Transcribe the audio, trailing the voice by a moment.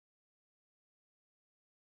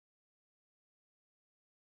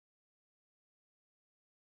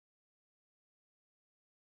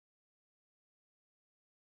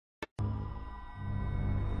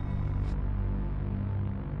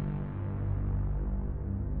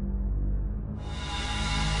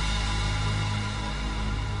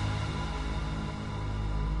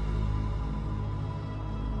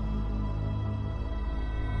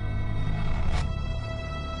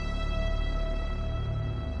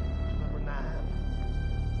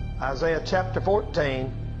Isaiah chapter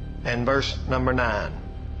 14 and verse number 9.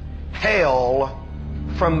 Hell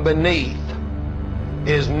from beneath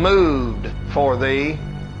is moved for thee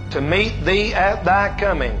to meet thee at thy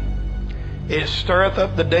coming. It stirreth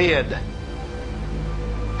up the dead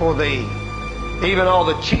for thee, even all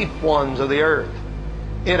the chief ones of the earth.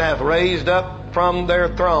 It hath raised up from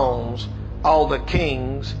their thrones all the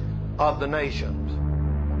kings of the nations.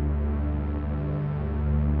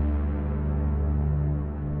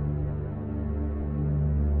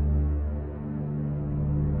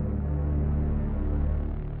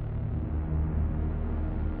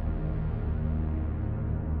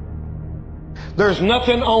 There's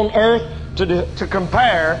nothing on earth to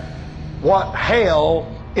compare what hell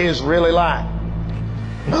is really like.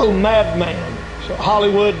 No madman,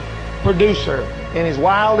 Hollywood producer, in his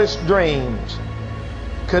wildest dreams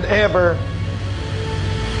could ever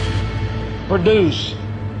produce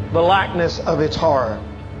the likeness of its horror.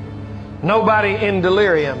 Nobody in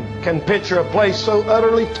delirium can picture a place so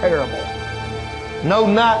utterly terrible. No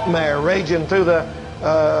nightmare raging through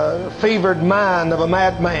the fevered mind of a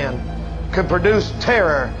madman could produce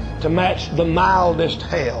terror to match the mildest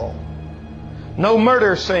hell. No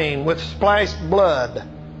murder scene with splashed blood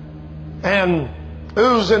and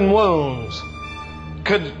oozing wounds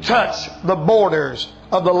could touch the borders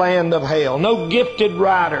of the land of hell. No gifted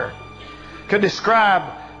writer could describe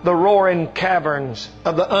the roaring caverns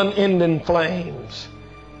of the unending flames,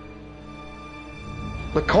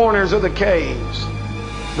 the corners of the caves,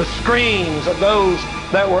 the screams of those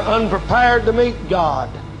that were unprepared to meet God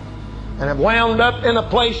and have wound up in a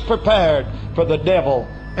place prepared for the devil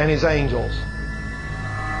and his angels.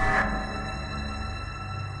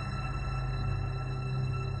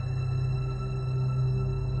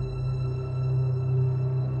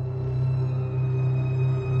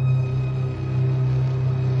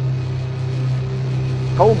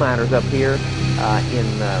 Coal miners up here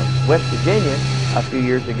in West Virginia a few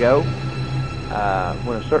years ago,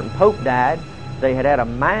 when a certain pope died, they had a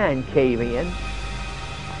mine cave in,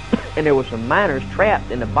 and there were some miners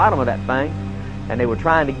trapped in the bottom of that thing, and they were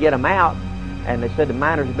trying to get them out, and they said the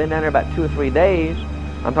miners had been down there about 2 or 3 days.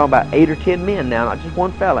 I'm talking about 8 or 10 men now, not just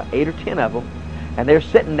one fella, 8 or 10 of them, and they're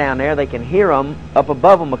sitting down there. They can hear them up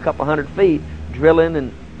above them a couple hundred feet, drilling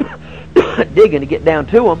and digging to get down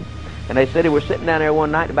to them. And they said they were sitting down there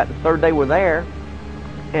one night, about the third day we're there,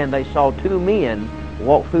 and they saw 2 men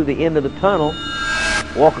walk through the end of the tunnel,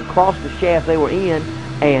 walk across the shaft they were in,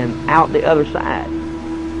 and out the other side.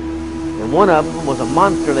 And one of them was a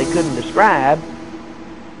monster they couldn't describe,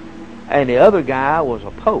 and the other guy was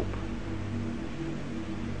a pope.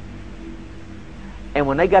 And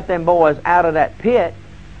when they got them boys out of that pit,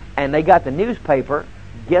 and they got the newspaper,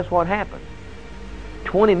 guess what happened?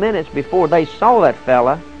 20 minutes before they saw that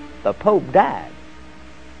fella, the Pope died.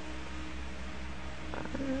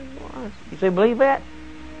 You say, believe that?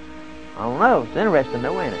 I don't know. It's interesting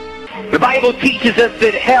though, ain't it? The Bible teaches us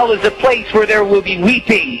that hell is a place where there will be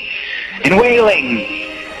weeping and wailing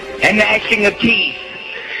and gnashing of teeth.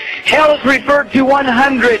 Hell is referred to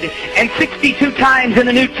 162 times in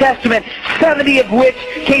the New Testament, 70 of which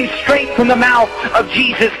came straight from the mouth of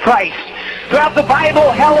Jesus Christ. Throughout the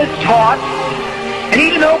Bible, hell is taught. And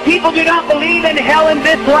even though people do not believe in hell in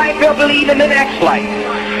this life, they'll believe in the next life.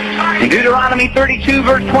 In Deuteronomy 32,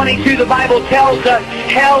 verse 22, the Bible tells us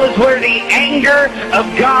hell is where the anger of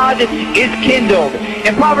God is kindled.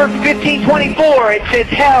 In Proverbs 15:24, it says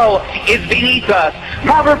hell is beneath us.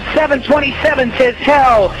 Proverbs 7:27 says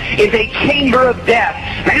hell is a chamber of death.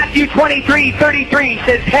 Matthew 23:33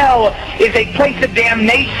 says hell is a place of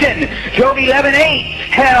damnation. Job 11:8,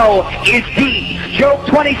 hell is deep. Job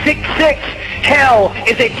 26:6, hell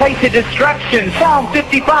is a place of destruction. Psalm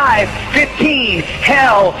 55:15,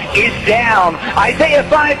 hell is down. Isaiah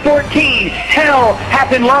 5:14, hell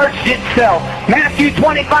hath enlarged itself. Matthew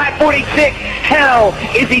 25:46, hell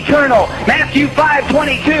is eternal. Matthew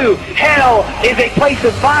 5:22, hell is a place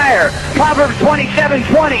of fire. Proverbs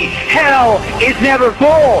 27:20, hell is never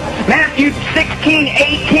full. Matthew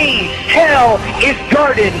 16:18, hell is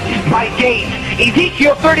guarded by gates.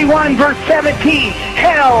 Ezekiel 31 verse 17,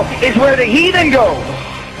 hell is where the heathen go.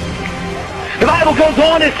 The Bible goes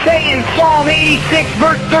on to say in Psalm 86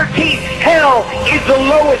 verse 13, hell is the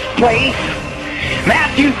lowest place.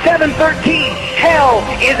 Matthew 7:13, hell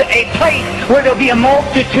is a place where there'll be a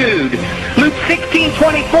multitude. Luke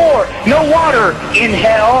 16:24, no water in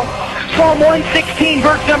hell. Psalm 116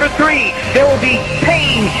 verse number 3, there will be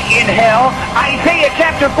pain in hell. Isaiah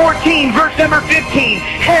chapter 14 verse number 15,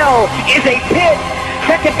 hell is a pit.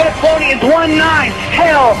 2 Thessalonians 1:9,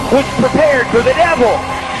 hell was prepared for the devil.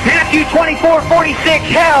 Matthew 24:46,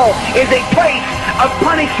 hell is a place of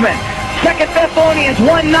punishment. 2 Thessalonians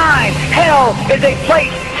 1:9, hell is a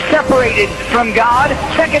place separated from God.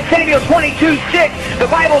 2 Samuel 22:6, the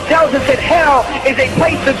Bible tells us that hell is a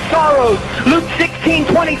place of sorrows. Luke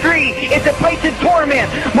 16:23, it's a place of torment.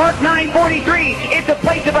 Mark 9:43, it's a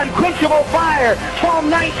place of unquenchable fire. Psalm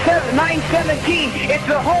 9:17, it's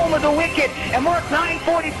the home of the wicked. And Mark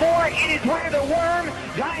 9:44, it is where the worm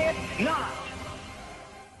dieth not.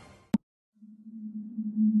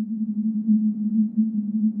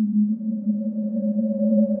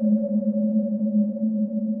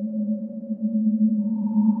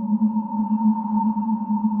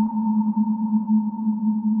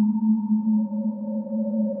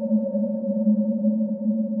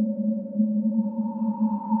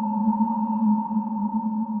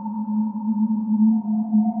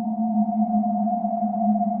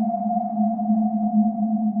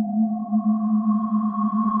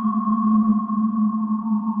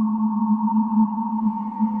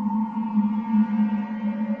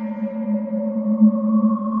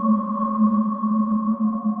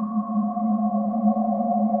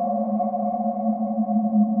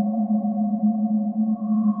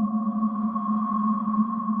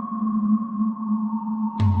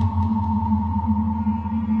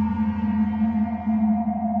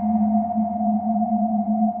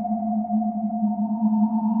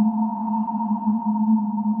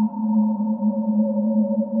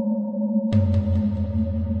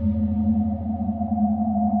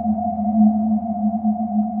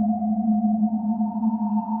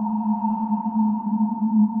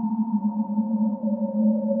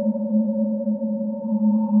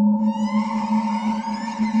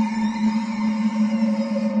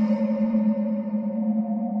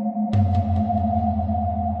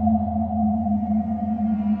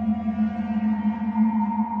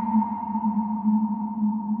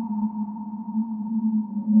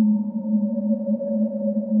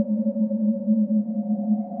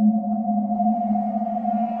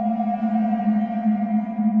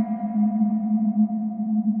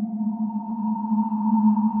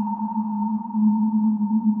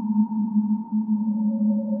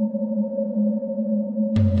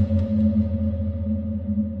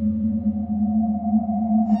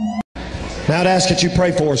 Now I'd ask that you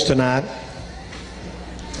pray for us tonight.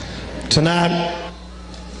 Tonight,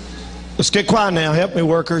 let's get quiet now. Help me,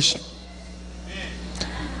 workers.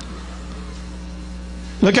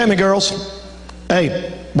 Look at me, girls.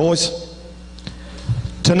 Hey, boys.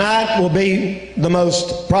 Tonight will be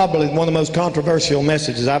probably one of the most controversial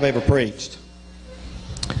messages I've ever preached.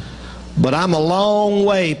 But I'm a long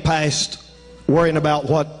way past worrying about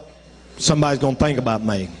what somebody's going to think about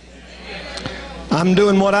me. I'm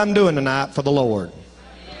doing what I'm doing tonight for the Lord.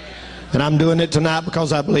 And I'm doing it tonight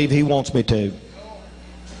because I believe He wants me to.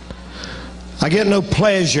 I get no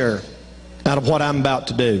pleasure out of what I'm about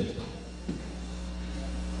to do.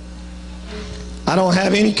 I don't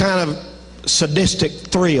have any kind of sadistic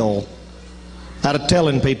thrill out of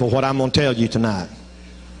telling people what I'm going to tell you tonight.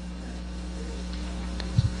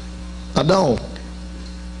 I don't.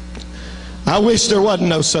 I wish there wasn't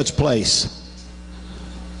no such place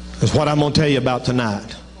as what I'm going to tell you about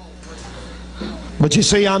tonight. But you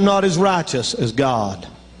see, I'm not as righteous as God.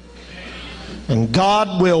 And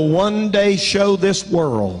God will one day show this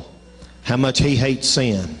world how much He hates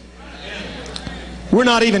sin. We're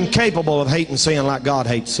not even capable of hating sin like God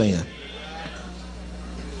hates sin.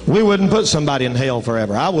 We wouldn't put somebody in hell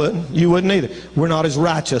forever. I wouldn't. You wouldn't either. We're not as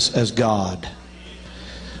righteous as God.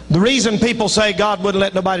 The reason people say God wouldn't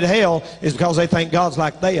let nobody to hell is because they think God's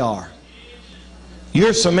like they are.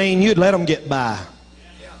 You're so mean you'd let them get by.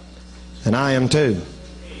 And I am too.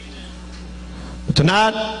 But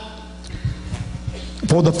tonight,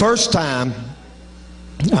 for the first time,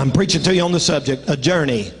 I'm preaching to you on the subject, a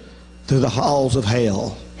journey through the halls of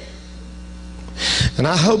hell. And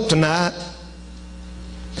I hope tonight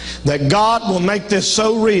that God will make this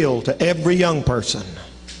so real to every young person.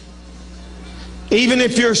 Even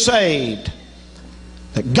if you're saved,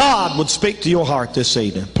 that God would speak to your heart this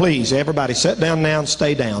evening. Please, everybody, sit down now and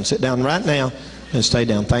stay down. Sit down right now and stay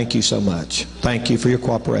down. Thank you so much. Thank you for your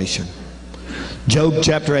cooperation. Job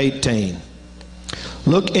chapter 18.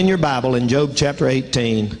 Look in your Bible in Job chapter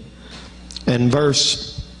 18 and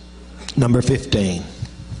verse number 15.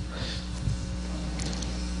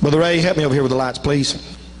 Brother Ray, help me over here with the lights,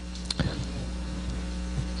 please.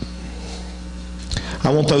 I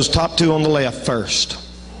want those top two on the left first.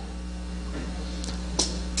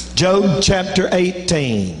 Job chapter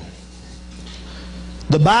 18.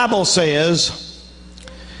 The Bible says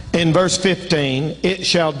in verse 15, it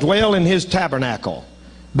shall dwell in his tabernacle,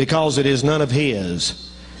 because it is none of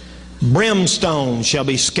his. Brimstone shall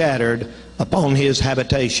be scattered upon his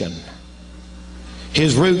habitation.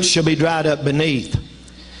 His roots shall be dried up beneath,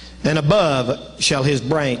 and above shall his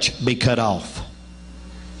branch be cut off.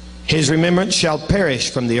 His remembrance shall perish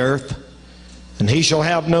from the earth, and he shall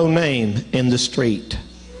have no name in the street.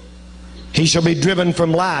 He shall be driven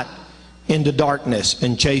from light into darkness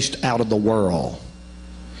and chased out of the world.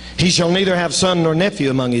 He shall neither have son nor nephew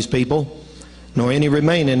among his people, nor any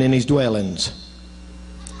remaining in his dwellings.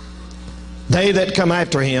 They that come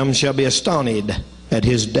after him shall be astonished at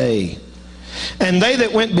his day. And they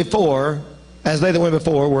that went before, as they that went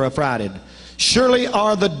before, were affrighted. Surely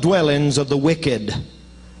are the dwellings of the wicked,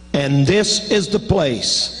 and this is the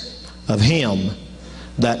place of him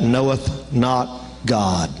that knoweth not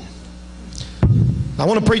God. I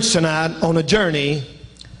want to preach tonight on a journey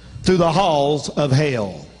through the halls of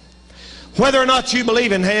hell. Whether or not you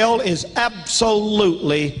believe in hell is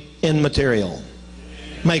absolutely immaterial.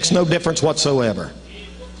 Makes no difference whatsoever.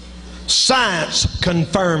 Science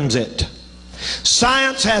confirms it.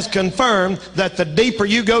 Science has confirmed that the deeper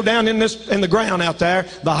you go down in the ground out there,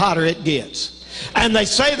 the hotter it gets. And they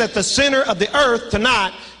say that the center of the earth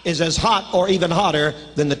tonight is as hot or even hotter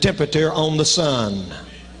than the temperature on the sun.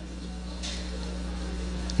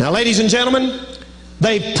 Now, ladies and gentlemen,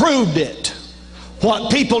 they've proved it.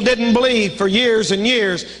 What people didn't believe for years and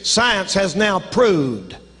years, science has now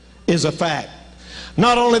proved is a fact.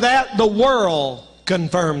 Not only that, the world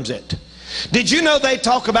confirms it. Did you know they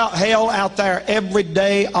talk about hell out there every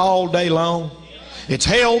day, all day long? It's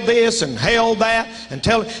hell this and hell that, and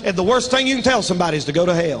the worst thing you can tell somebody is to go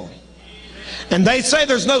to hell. And they say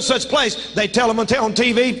there's no such place. They tell them on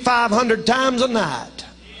TV 500 times a night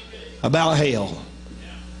about hell.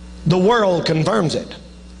 The world confirms it.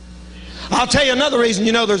 I'll tell you another reason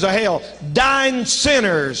you know there's a hell. Dying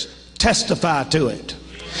sinners testify to it.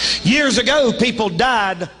 Years ago, people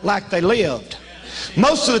died like they lived.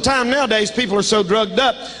 Most of the time nowadays, people are so drugged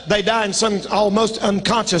up, they die in some almost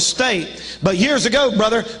unconscious state. But years ago,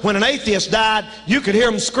 brother, when an atheist died, you could hear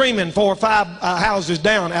them screaming 4 or 5 houses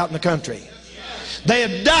down out in the country.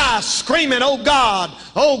 They'd die screaming, "Oh God,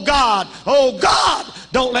 oh God, oh God,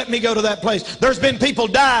 don't let me go to that place." There's been people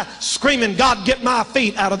die screaming, "God, get my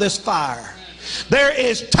feet out of this fire." There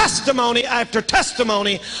is testimony after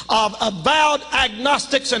testimony of avowed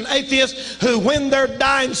agnostics and atheists who, when they're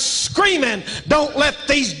dying, screaming, "Don't let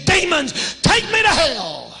these demons take me to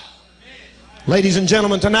hell." Ladies and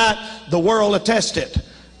gentlemen, tonight the world attests it.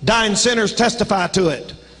 Dying sinners testify to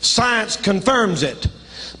it. Science confirms it.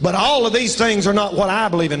 But all of these things are not what I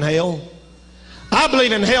believe in hell. I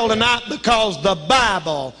believe in hell tonight because the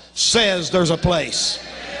Bible says there's a place.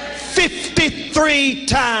 53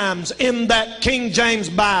 times in that King James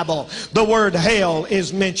Bible the word hell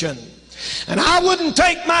is mentioned. And I wouldn't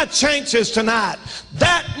take my chances tonight,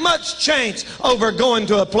 that much chance, over going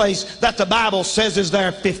to a place that the Bible says is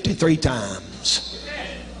there 53 times.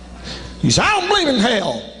 You say, "I don't believe in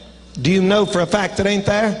hell." Do you know for a fact that ain't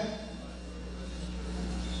there?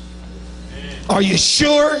 Are you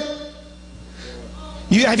sure?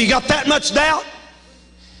 Have you got that much doubt?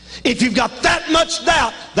 If you've got that much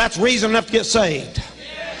doubt, that's reason enough to get saved.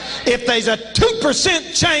 If there's a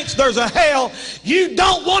 2% chance there's a hell, you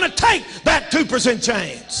don't want to take that 2%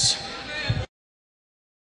 chance.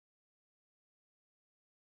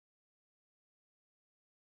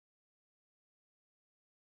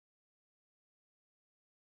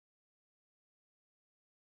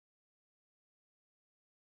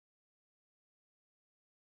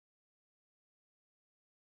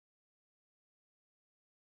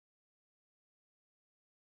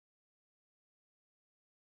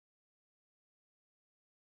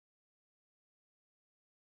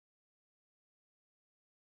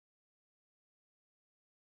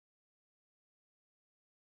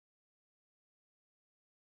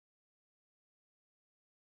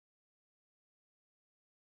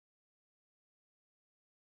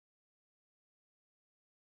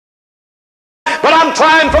 But I'm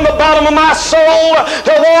trying from the bottom of my soul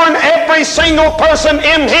to warn every single person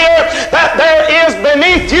in here that there is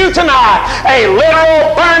beneath you tonight a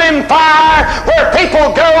literal burning fire where people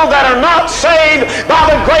go that are not saved by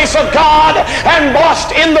the grace of God and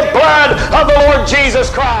washed in the blood of the Lord Jesus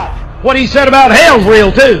Christ. What he said about hell's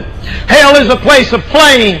real too. Hell is a place of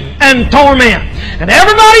flame and torment. And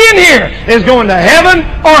everybody in here is going to heaven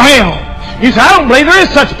or hell. You say, "I don't believe there is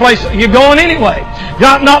such a place." You're going anyway.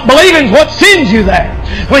 Not believing is what sends you there.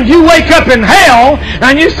 When you wake up in hell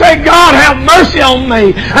and you say, "God, have mercy on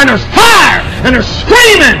me," and there's fire and there's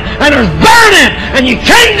screaming and there's burning and you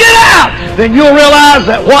can't get out, then you'll realize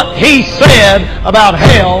that what he said about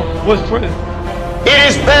hell was true. It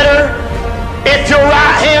is better if your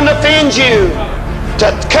right hand offends you, to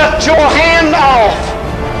cut your hand off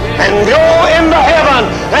and go into heaven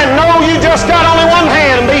and know you just got only one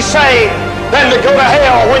hand and be saved than to go to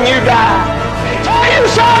hell when you die. Tell you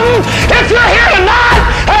something, if you're here tonight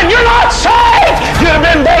and you're not saved, you'd have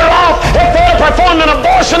been better off if they had performed an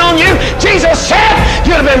abortion on you. Jesus said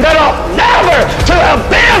you'd have been better off never to have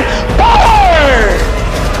been born.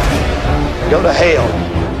 Go to hell.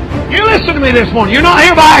 You listen to me this morning. You're not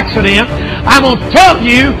here by accident. I'm going to tell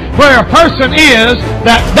you where a person is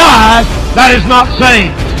that dies that is not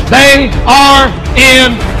saved. They are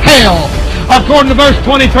in hell. According to verse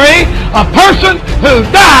 23, a person who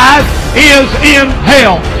dies is in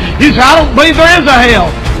hell. You say, I don't believe there is a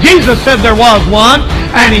hell. Jesus said there was one,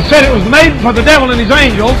 and He said it was made for the devil and his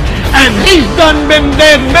angels, and he's done been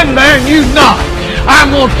dead and been there, and you've not.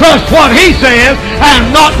 I'm going to trust what He says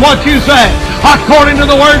and not what you say. According to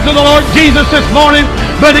the words of the Lord Jesus this morning,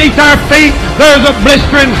 beneath our feet there's a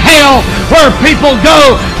blistering hell where people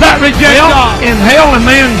go that reject God. In hell a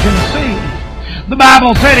man can see. The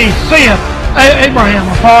Bible said He seeth Abraham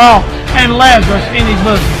afar off and Lazarus in his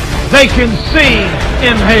bosom. They can see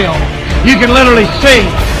in hell. You can literally see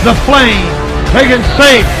the flame. They can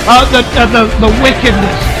see the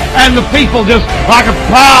wickedness and the people just like a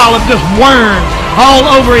pile of just worms all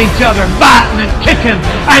over each other, biting and kicking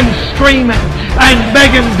and screaming and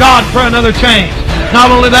begging God for another change.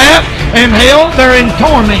 Not only that, in hell they're in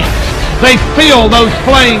torments. They feel those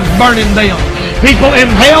flames burning them. People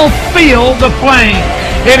in hell feel the flame.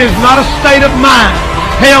 It is not a state of mind.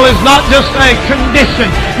 Hell is not just a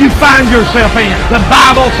condition you find yourself in. The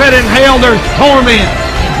Bible said in hell there's torments.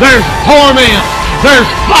 There's torments. There's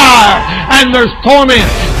fire. And there's torment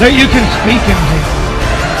that you can speak in hell.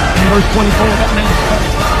 In verse 24, that man said,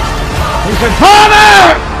 he said,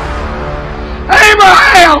 Father,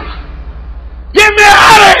 Abraham, get me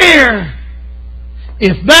out of here.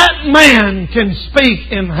 If that man can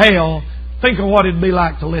speak in hell, think of what it'd be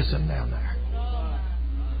like to listen down there.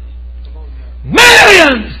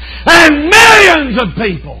 Millions and millions of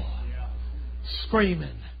people screaming.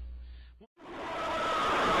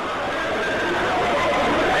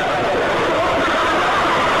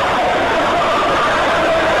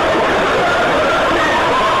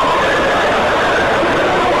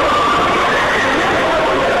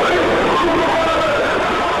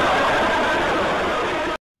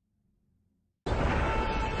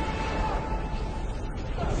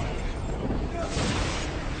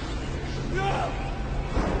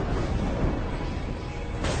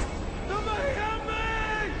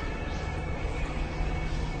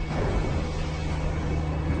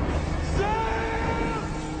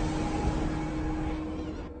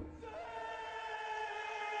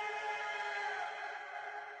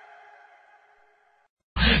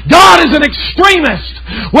 God is an extremist.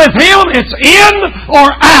 With Him, it's in or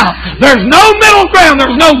out. There's no middle ground.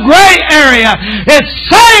 There's no gray area. It's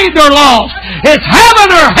saved or lost. It's heaven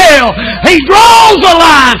or hell. He draws a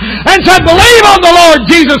line and said, believe on the Lord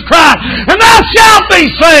Jesus Christ, and thou shalt be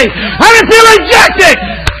saved. And if you reject it,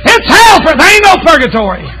 it's hell. There ain't no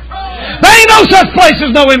purgatory. There ain't no such place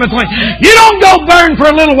as no in between. You don't go burn for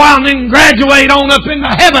a little while and then graduate on up into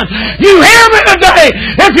heaven. You hear me today?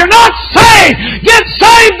 If you're not saved, get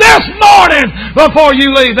saved this morning before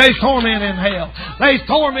you leave. There's torment in hell. There's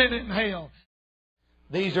torment in hell.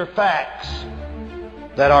 These are facts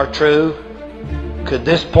that are true. Could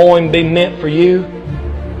this poem be meant for you?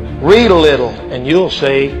 Read a little and you'll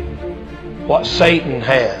see what Satan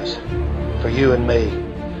has for you and me.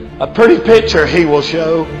 A pretty picture he will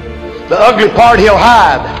show. The ugly part he'll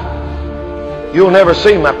hide. You'll never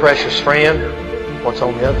see, my precious friend, what's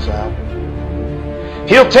on the other side.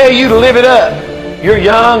 He'll tell you to live it up. You're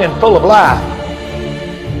young and full of life.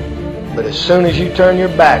 But as soon as you turn your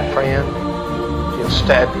back, friend, he'll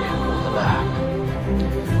stab you with a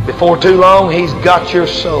knife. Before too long, he's got your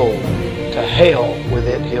soul. To hell with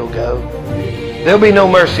it he'll go. There'll be no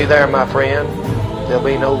mercy there, my friend. There'll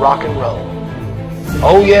be no rock and roll.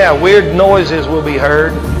 Oh yeah, weird noises will be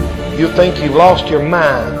heard. You'll think you've lost your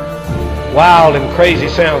mind. Wild and crazy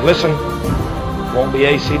sounds. Listen, won't be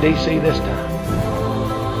AC/DC this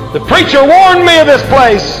time. The preacher warned me of this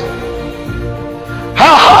place.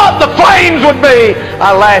 How hot the flames would be.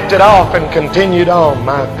 I laughed it off and continued on.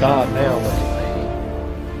 My God, now look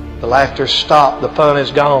at me. The laughter stopped. The fun is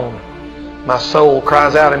gone. My soul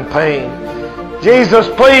cries out in pain. Jesus,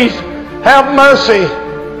 please have mercy.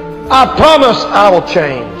 I promise I will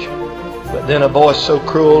change. But then a voice so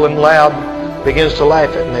cruel and loud begins to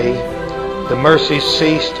laugh at me. The mercy's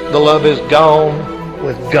ceased. The love is gone.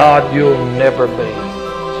 With God you'll never be.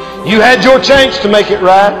 You had your chance to make it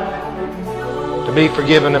right, to be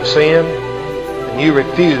forgiven of sin. and you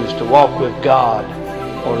refuse to walk with God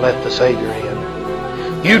or let the Savior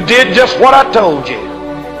in. You did just what I told you.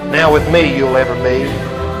 Now with me you'll ever be.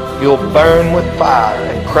 You'll burn with fire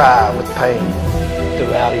and cry with pain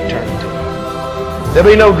throughout eternity. There'll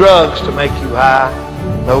be no drugs to make you high,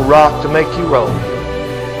 no rock to make you roll,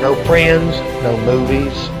 no friends, no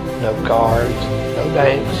movies, no cars, no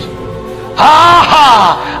dance. Ha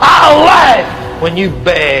ha! I'll laugh when you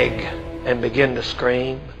beg and begin to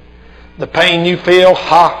scream. The pain you feel,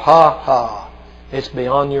 ha ha ha, it's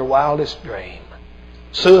beyond your wildest dream.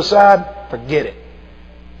 Suicide, forget it.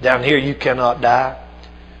 Down here you cannot die.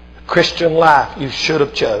 The Christian life you should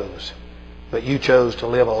have chose, but you chose to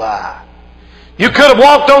live a lie. You could have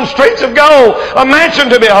walked on streets of gold, a mansion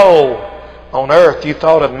to behold. On earth you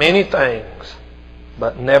thought of many things,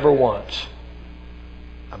 but never once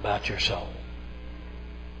about your soul.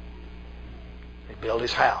 He built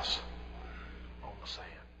his house on the sand.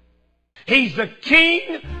 He's the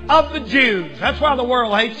King of the Jews. That's why the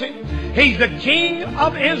world hates him. He's the King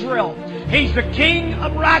of Israel. He's the King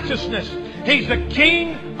of righteousness. He's the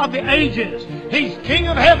King of the ages. He's King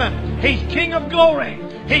of heaven. He's King of glory.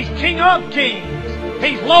 He's King of kings.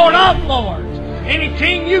 He's Lord of lords. Any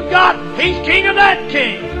king you got, He's King of that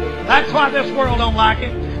king. That's why this world don't like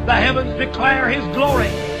it. The heavens declare His glory.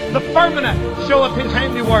 The firmament showeth His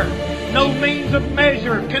handiwork. No means of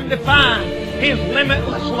measure can define His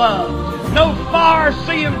limitless love. No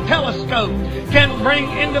far-seeing telescope can bring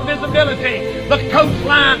into visibility the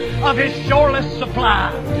coastline of His shoreless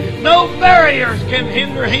supply. No barriers can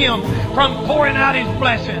hinder Him from pouring out His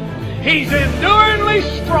blessing. He's enduringly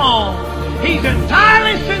strong. He's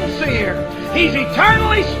entirely sincere. He's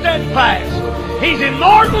eternally steadfast. He's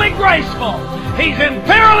immortally graceful. He's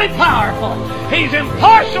imperially powerful. He's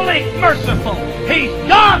impartially merciful. He's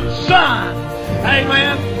God's Son.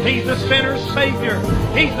 Amen. He's the sinner's Savior.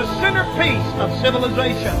 He's the centerpiece of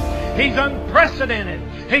civilization. He's unprecedented.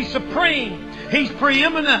 He's supreme. He's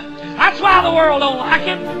preeminent. That's why the world don't like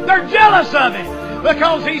Him. They're jealous of Him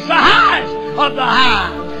because He's the highest of the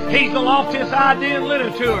high. He's the loftiest idea in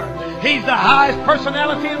literature. He's the highest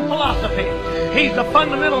personality in philosophy. He's the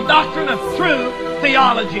fundamental doctrine of true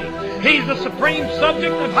theology. He's the supreme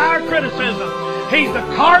subject of higher criticism. He's the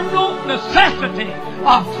cardinal necessity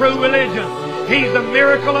of true religion. He's the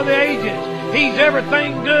miracle of the ages. He's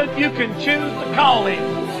everything good you can choose to call Him.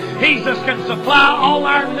 He just can supply all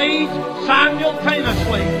our needs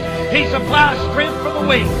simultaneously. He supplies strength for the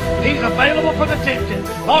weak. He's available for the tempted.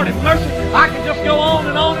 Lord have mercy, I can just go on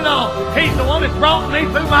and on and on. He's the one that's brought me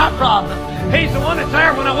through my problem. He's the one that's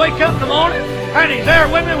there when I wake up in the morning, and He's there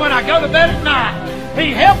with me when I go to bed at night.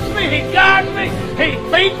 He helps me, He guides me, He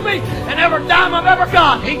feeds me, and every dime I've ever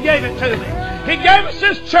got, He gave it to me. He gave us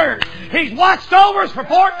this church. He's watched over us for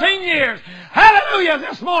 14 years. Hallelujah,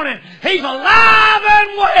 this morning. He's alive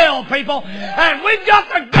and well, people. And we've got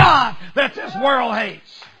the God that this world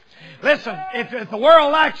hates. Listen, if the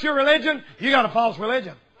world likes your religion, you got a false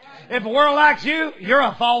religion. If the world likes you, you're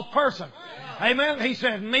a false person. Amen. He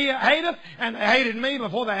said, me hateth, and they hated me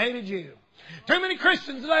before they hated you. Too many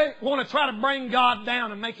Christians today want to try to bring God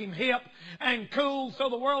down and make Him hip and cool so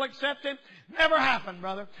the world accepts Him. Never happened,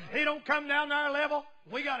 brother. He don't come down to our level.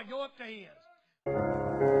 We got to go up to His.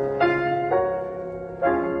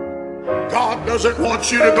 God doesn't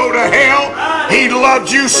want you to go to hell. He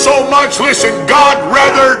loves you so much. Listen, God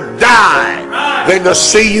rather die than to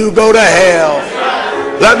see you go to hell.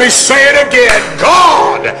 Let me say it again.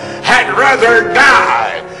 God had rather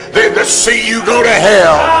die than to see you go to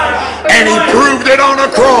hell. And He proved it on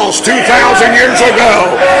a cross 2,000 years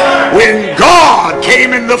ago when God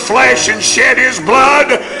came in the flesh and shed His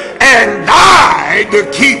blood and died to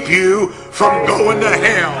keep you from going to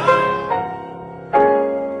hell.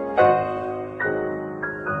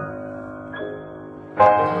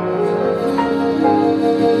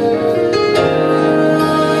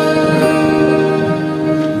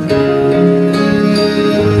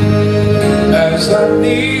 As I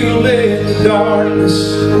kneel in the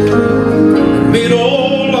darkness,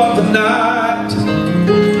 middle of the night,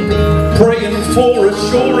 praying for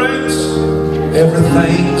assurance,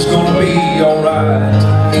 everything's gonna be alright.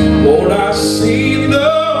 Lord, I see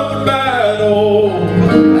another battle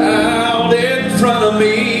out in front of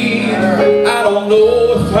me. I don't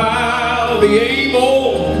know if I'll be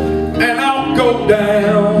able, and I'll go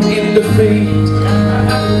down in defeat.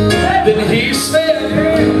 Then He said,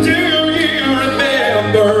 do you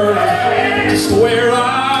remember just where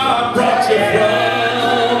I brought you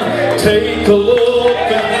from? Take a look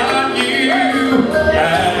behind you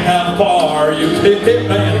and how far you picked it,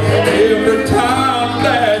 man. Every time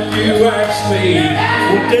that you ask me,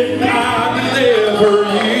 well, didn't I deliver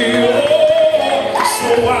you? Oh,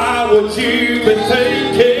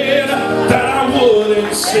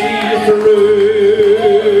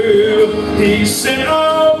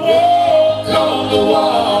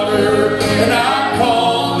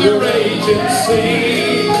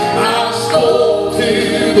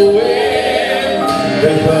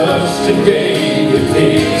 They hushed and gave you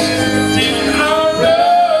peace. Didn't I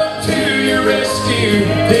run to your rescue?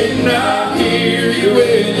 Didn't I hear you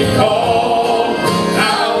when you called?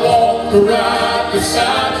 I walked right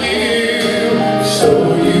beside you so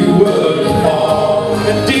you wouldn't fall.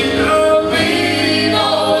 And didn't I leave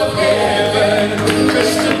all of heaven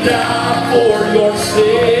just to die for your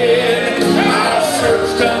sin? I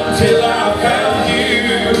searched until I found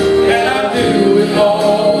you, and I do it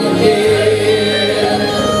all again.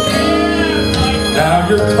 Now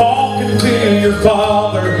you're talking to your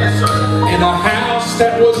Father in a house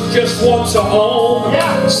that was just once a home,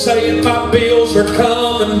 saying my bills are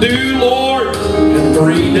coming due, Lord, and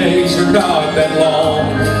 3 days are not that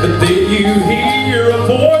long. But then you hear a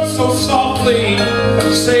voice so softly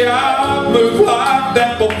say, I've moved like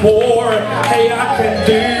that before. Hey, I can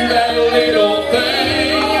do that little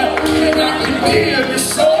thing, and I can give you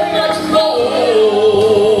so much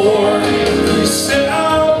more. He said, I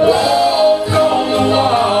walked on the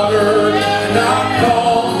water, and I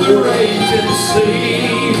calmed the raging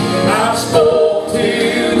sea. I spoke to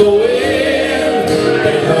the wind,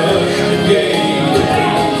 they hushed and gave you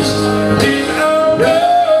peace. Didn't I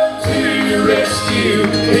run to your rescue?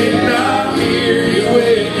 Didn't I hear you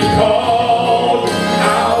when you called?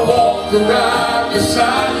 I walked right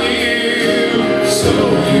beside you so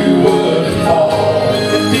you wouldn't fall.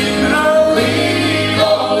 Didn't I leave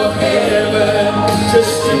all of heaven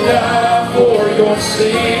just to die for your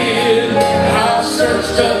sin? I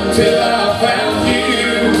searched until I found you,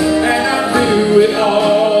 and I do it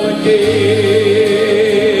all again.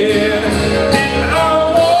 Didn't I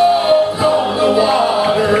walk on the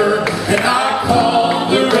water, and I calmed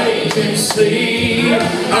the raging sea?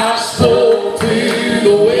 I spoke to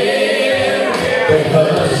the wind, they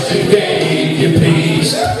hushed and gave you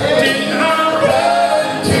peace. Didn't I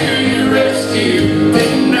run to your rescue?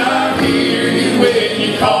 Didn't I hear you when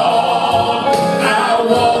you called? I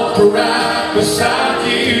walked right beside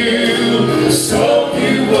you so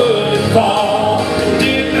you wouldn't fall.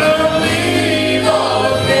 Didn't I leave all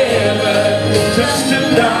of heaven just to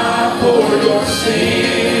die for your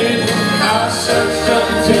sin? I searched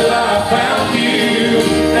until I found you,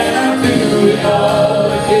 and I do it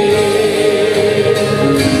all again.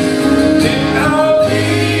 Didn't I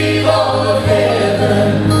leave all of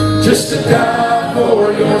heaven just to die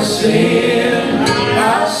for your sin?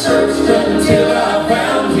 I searched until I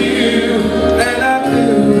found you, and I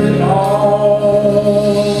do it all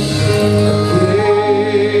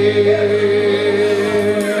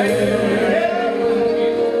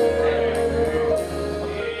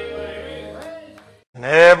And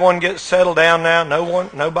everyone gets settled down now.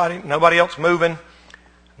 Nobody else moving.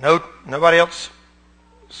 Nobody else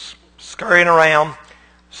scurrying around,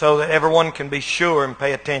 so that everyone can be sure and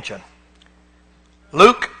pay attention.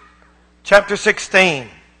 Luke chapter 16.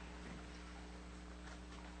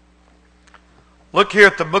 Look here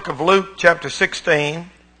at the book of Luke chapter 16.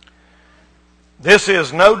 This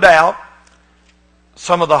is no doubt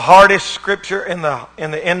some of the hardest scripture in the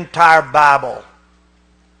entire Bible.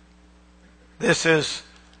 This is,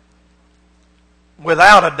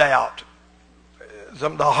 without a doubt,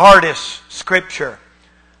 the hardest scripture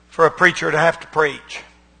for a preacher to have to preach.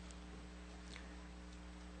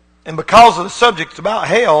 And because of the subject about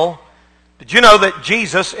hell, did you know that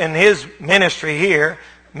Jesus in his ministry here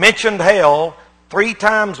mentioned hell 3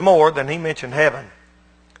 times more than he mentioned heaven?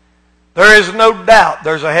 There is no doubt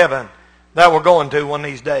there's a heaven that we're going to one of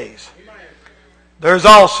these days. There's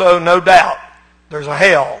also no doubt there's a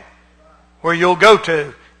hell where you'll go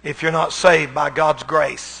to if you're not saved by God's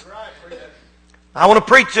grace. I want to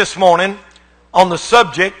preach this morning on the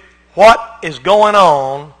subject, what is going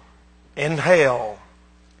on in hell.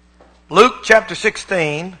 Luke chapter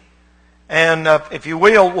 16, and if you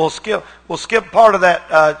will, we'll skip part of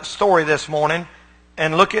that story this morning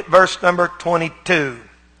and look at verse number 22.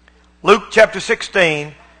 Luke chapter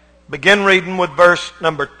 16, begin reading with verse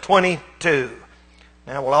number 22.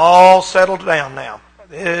 Now we'll all settle down now.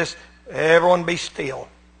 Everyone be still.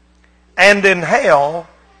 And in hell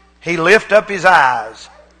he lift up his eyes,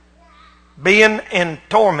 being in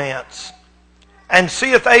torments, and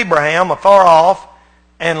seeth Abraham afar off,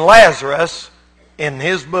 and Lazarus in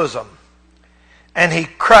his bosom. And he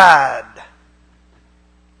cried.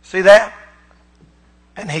 See that?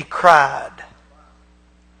 And he cried.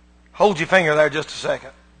 Hold your finger there just a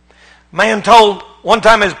second. Man told, one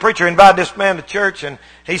time his preacher invited this man to church, and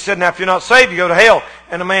he said, now if you're not saved, you go to hell.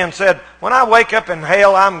 And the man said, when I wake up in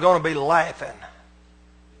hell, I'm going to be laughing.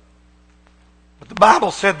 But the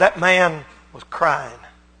Bible said that man was crying.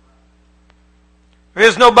 There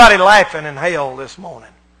is nobody laughing in hell this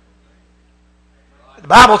morning. The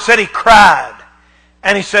Bible said he cried.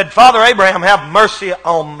 And he said, Father Abraham, have mercy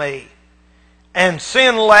on me, and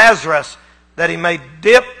send Lazarus that he may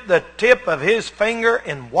dip the tip of his finger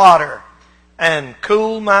in water and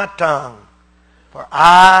cool my tongue, for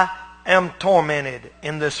I am tormented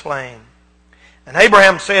in this flame. And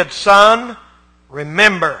Abraham said, Son,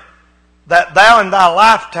 remember that thou in thy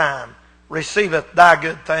lifetime receiveth thy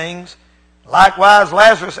good things, likewise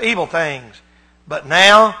Lazarus evil things. But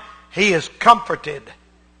now he is comforted,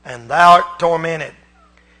 and thou art tormented.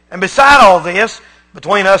 And beside all this,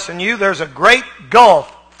 between us and you, there's a great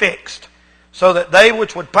gulf fixed, so that they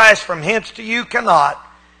which would pass from hence to you cannot,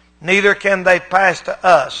 neither can they pass to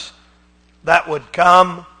us that would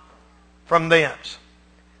come from thence.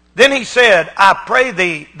 Then he said, I pray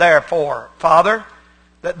thee, therefore, Father,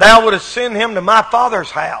 that thou wouldest send him to my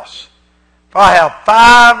father's house. For I have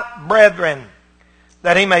 5 brethren,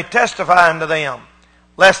 that he may testify unto them,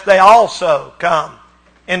 lest they also come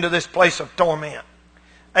into this place of torment.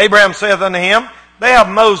 Abraham saith unto him, They have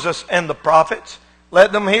Moses and the prophets,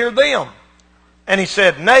 let them hear them. And he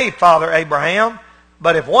said, Nay, Father Abraham,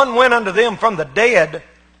 but if one went unto them from the dead,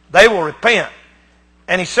 they will repent.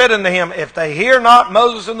 And he said unto him, If they hear not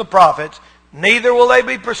Moses and the prophets, neither will they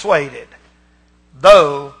be persuaded,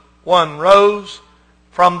 though one rose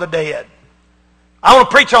from the dead. I want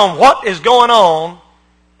to preach on what is going on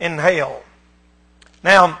in hell.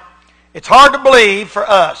 Now, it's hard to believe for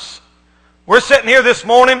us. We're sitting here this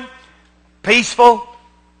morning, peaceful,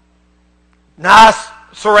 nice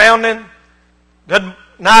surrounding, good,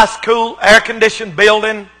 nice, cool, air-conditioned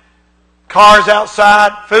building, cars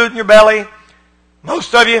outside, food in your belly.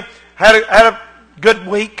 Most of you had a good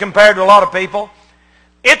week compared to a lot of people.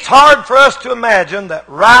 It's hard for us to imagine that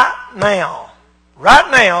right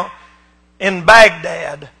now in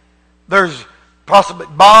Baghdad, there's possibly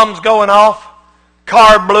bombs going off,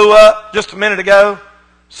 car blew up just a minute ago,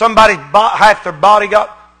 half their body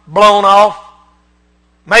got blown off.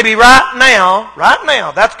 Maybe right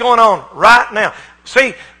now, that's going on right now.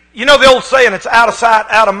 See, you know the old saying, it's out of sight,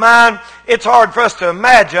 out of mind. It's hard for us to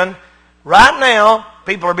imagine. Right now,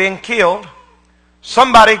 people are being killed.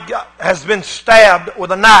 Somebody has been stabbed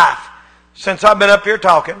with a knife since I've been up here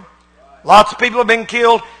talking. Lots of people have been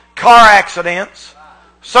killed. Car accidents.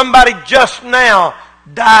 Somebody just now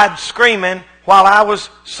died screaming while I was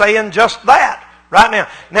saying just that right now.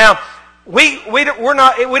 Now, we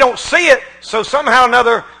don't see it, so somehow or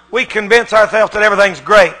another we convince ourselves that everything's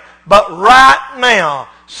great. But right now,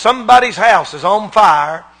 somebody's house is on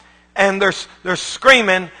fire, and they're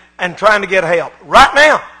screaming and trying to get help. Right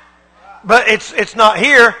now. But it's not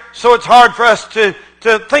here, so it's hard for us to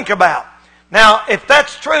think about. Now, if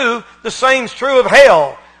that's true, the same's true of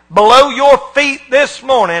hell. Below your feet this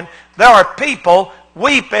morning, there are people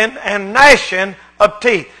weeping and gnashing of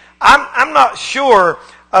teeth. I'm not sure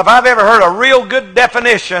if I've ever heard a real good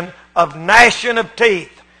definition of gnashing of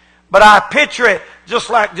teeth. But I picture it just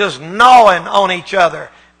like just gnawing on each other.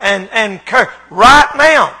 And right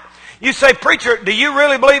now. You say, preacher, do you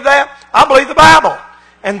really believe that? I believe the Bible.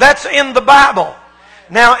 And that's in the Bible.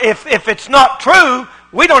 Now, if it's not true,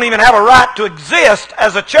 we don't even have a right to exist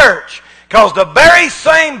as a church. Because the very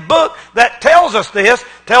same book that tells us this,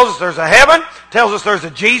 tells us there's a heaven, tells us there's a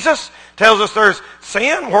Jesus, tells us there's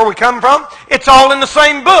sin, where we come from. It's all in the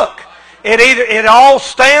same book. It all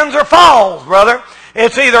stands or falls, brother.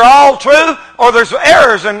 It's either all true or there's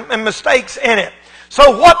errors and mistakes in it.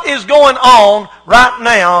 So what is going on right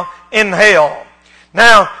now in hell?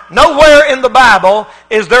 Now, nowhere in the Bible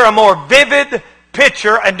is there a more vivid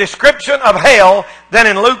picture and description of hell than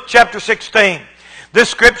in Luke chapter 16. This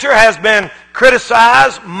scripture has been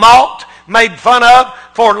criticized, mocked, made fun of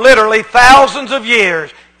for literally thousands of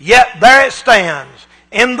years. Yet there it stands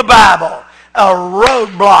in the Bible, a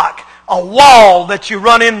roadblock, a wall that you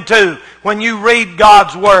run into when you read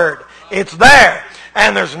God's Word. It's there,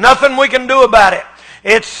 and there's nothing we can do about it.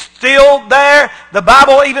 It's still there. The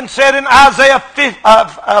Bible even said in Isaiah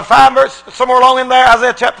 5 verse, somewhere along in there,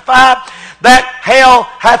 Isaiah chapter 5, that hell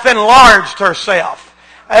hath enlarged herself.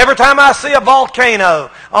 Every time I see a volcano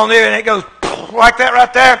on there and it goes like that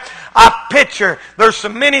right there, I picture there's so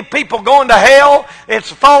many people going to hell. It's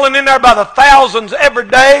falling in there by the thousands every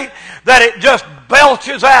day that it just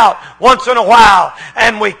belches out once in a while.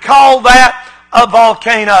 And we call that a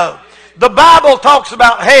volcano. The Bible talks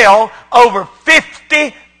about hell over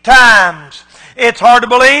 50 times. It's hard to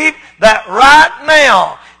believe that right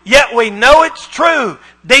now, yet we know it's true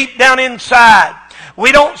deep down inside.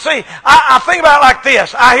 We don't see. I think about it like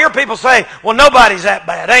this. I hear people say, well, nobody's that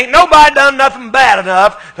bad. Ain't nobody done nothing bad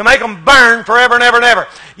enough to make them burn forever and ever and ever.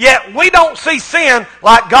 Yet we don't see sin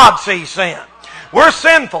like God sees sin. We're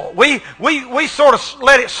sinful. We sort of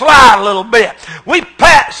let it slide a little bit. We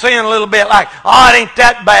pat sin a little bit like, oh, it ain't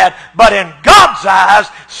that bad. But in God's eyes,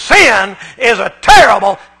 sin is a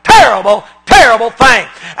terrible, terrible, terrible thing.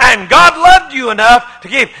 And God loved you enough to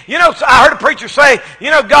give. You know, I heard a preacher say,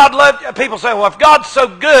 you know, God loved, people say, well, if God's so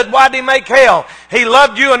good, why did He make hell? He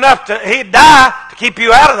loved you enough to, He'd die to keep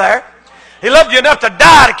you out of there. He loved you enough to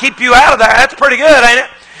die to keep you out of there. That's pretty good, ain't it?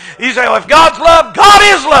 You say, well, if God's love, God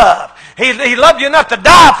is love. He loved you enough to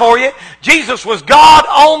die for you. Jesus was God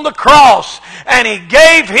on the cross, and He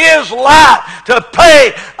gave His life to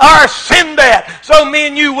pay our sin debt so me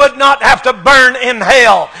and you would not have to burn in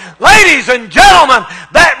hell. Ladies and gentlemen,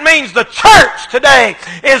 that means the church today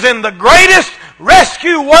is in the greatest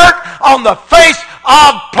rescue work on the face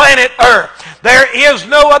of planet Earth. There is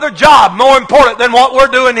no other job more important than what we're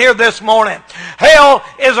doing here this morning. Hell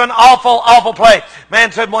is an awful, awful place.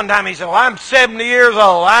 Man said one time, he said, well, I'm 70 years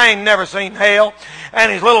old. I ain't never seen hell.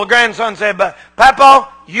 And his little grandson said, but Papa,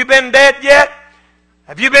 you been dead yet?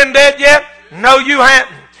 Have you been dead yet? No, you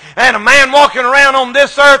haven't. And a man walking around on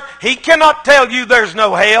this earth, he cannot tell you there's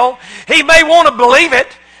no hell. He may want to believe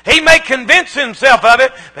it. He may convince himself of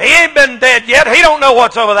it, but he ain't been dead yet. He don't know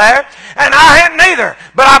what's over there. And I hadn't either.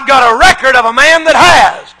 But I've got a record of a man that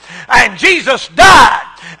has. And Jesus died.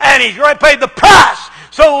 And He paid the price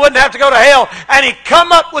so we wouldn't have to go to hell. And He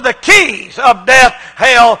come up with the keys of death,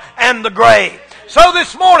 hell, and the grave. So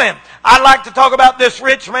this morning, I'd like to talk about this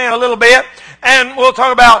rich man a little bit. And we'll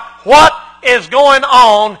talk about what is going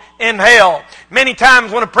on in hell. Many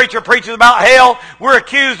times when a preacher preaches about hell, we're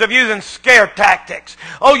accused of using scare tactics.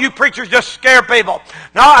 Oh, you preachers just scare people.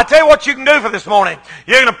 Now, I tell you what you can do for this morning.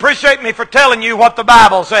 You can appreciate me for telling you what the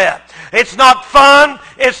Bible said. It's not fun.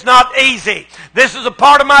 It's not easy. This is a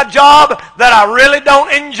part of my job that I really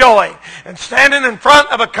don't enjoy. And standing in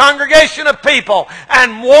front of a congregation of people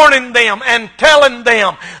and warning them and telling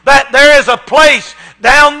them that there is a place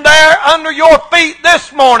down there under your feet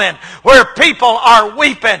this morning where people are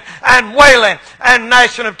weeping and wailing and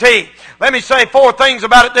gnashing of teeth. Let me say 4 things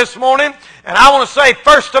about it this morning. And I want to say,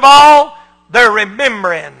 first of all, they're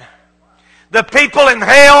remembering. The people in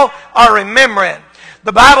hell are remembering.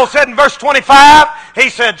 The Bible said in verse 25, He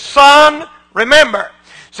said, son, remember.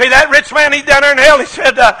 See, that rich man, he's down there in hell. He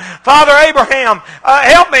said, Father Abraham,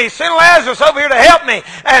 help me. Send Lazarus over here to help me.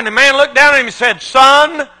 And the man looked down at him and said,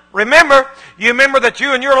 son, remember. You remember that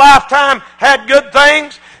you in your lifetime had good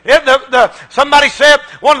things? Somebody said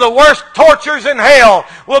one of the worst tortures in hell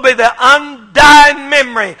will be the undying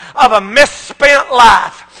memory of a misspent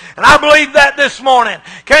life. And I believe that this morning.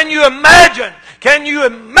 Can you imagine? Can you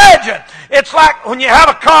imagine? It's like when you have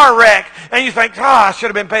a car wreck and you think, oh, I should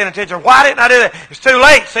have been paying attention. Why didn't I do that? It's too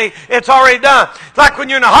late. See, it's already done. It's like when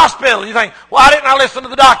you're in a hospital and you think, why didn't I listen to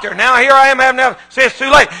the doctor? Now here I am having to see, it's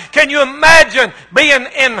too late. Can you imagine being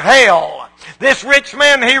in hell? This rich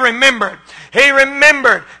man, he remembered. He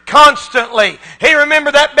remembered constantly. He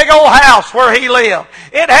remembered that big old house where he lived.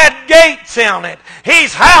 It had gates on it.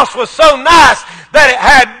 His house was so nice that it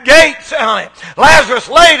had gates on it. Lazarus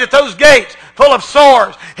laid at those gates full of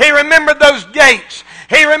sores. He remembered those gates.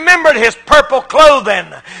 He remembered his purple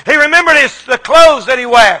clothing. He remembered the clothes that he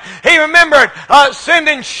wore. He remembered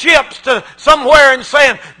sending ships to somewhere and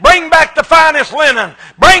saying, bring back the finest linen.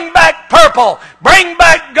 Bring back purple. Bring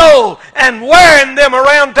back gold. And wearing them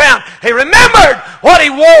around town. He remembered what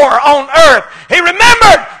he wore on earth. He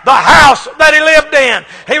remembered the house that he lived in.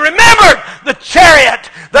 He remembered the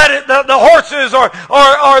chariot that the horses or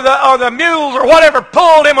the mules or whatever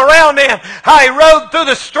pulled him around in. How he rode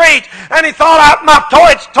through the street and he thought,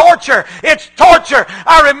 it's torture. It's torture.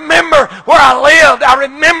 I remember where I lived. I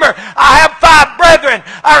remember I have 5 brethren.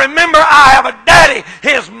 I remember I have a daddy.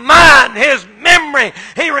 His mind, his memory.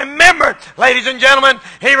 He remembered, ladies and gentlemen,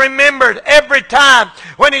 he remembered every time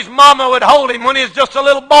when his mama would hold him when he was just a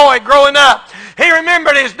little boy growing up. He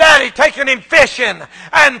remembered his daddy taking him fishing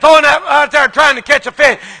and throwing out there trying to catch a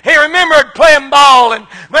fish. He remembered playing ball and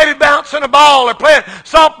maybe bouncing a ball or playing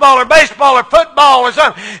softball or baseball or football or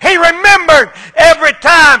something. He remembered every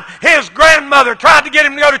time his grandmother tried to get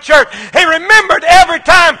him to go to church. He remembered every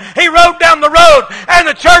time he rode down the road and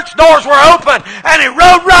the church doors were open and he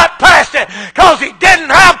rode right past it because he didn't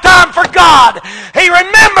have time for God. He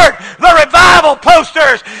remembered the revival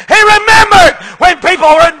posters. He remembered when people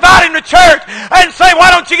were inviting to church and say,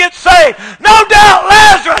 why don't you get saved? No doubt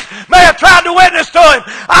Lazarus may have tried to witness to him.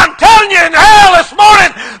 I'm telling you, in hell this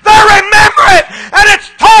morning, they remember it, and it's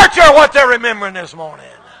torture what they're remembering this morning.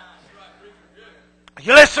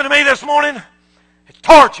 You listen to me this morning? It's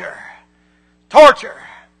torture. Torture.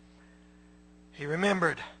 He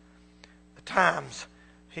remembered the times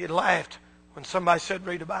he had laughed when somebody said,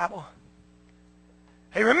 read the Bible.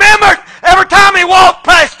 He remembered every time he walked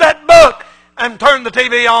past that book and turned the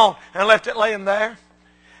TV on and left it laying there.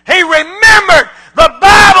 He remembered. The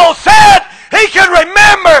Bible said he could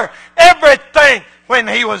remember everything when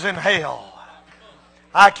he was in hell.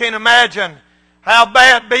 I can't imagine how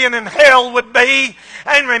bad being in hell would be,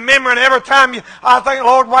 and remembering every time I think,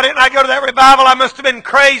 Lord, why didn't I go to that revival? I must have been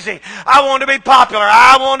crazy. I wanted to be popular.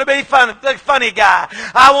 I wanted to be the funny guy.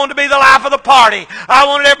 I wanted to be the life of the party. I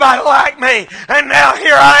wanted everybody to like me. And now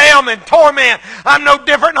here I am in torment. I'm no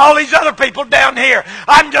different than all these other people down here.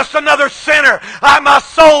 I'm just another sinner. My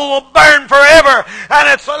soul will burn forever. And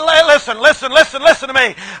it's, listen to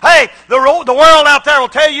me. Hey, the world out there will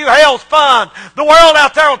tell you hell's fun. The world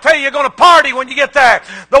out there will tell you you're going to party when you get there.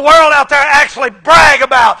 The world out there actually brag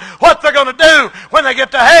about what they're going to do when they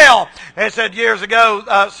get to hell. It said years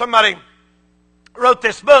ago, somebody wrote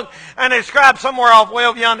this book, and they described somewhere off way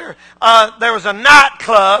over yonder, there was a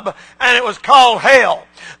nightclub, and it was called Hell.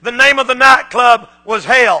 The name of the nightclub was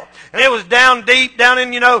Hell. And it was down deep, down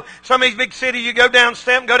in, some of these big cities, you go down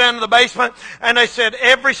step, go down to the basement, and they said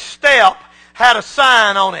every step had a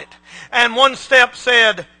sign on it. And one step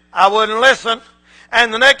said, I wouldn't listen.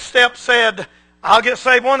 And the next step said, I'll get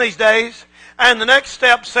saved one of these days. And the next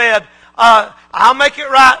step said, I'll make it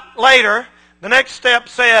right later. The next step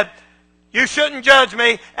said, you shouldn't judge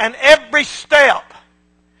me. And every step.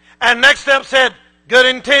 And next step said, good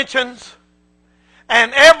intentions.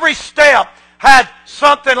 And every step had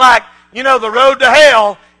something like, the road to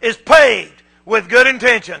hell is paved with good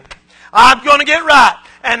intention. I'm going to get right.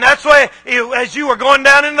 And that's why, as you were going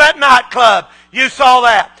down into that nightclub, you saw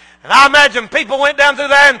that. And I imagine people went down through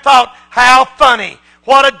there and thought, how funny.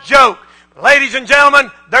 What a joke. Ladies and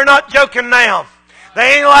gentlemen, they're not joking now.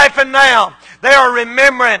 They ain't laughing now. They are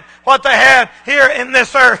remembering what they had here in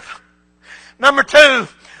this earth. Number two,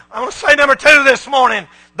 I want to say number two this morning.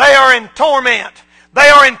 They are in torment. They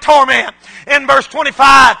are in torment. In verse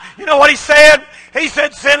 25, you know what he said? He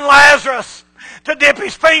said, send Lazarus to dip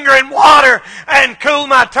his finger in water and cool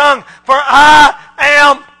my tongue, for I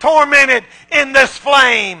am tormented in this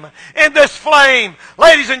flame. In this flame.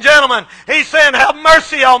 Ladies and gentlemen, he's saying, have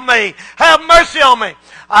mercy on me. Have mercy on me.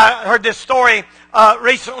 I heard this story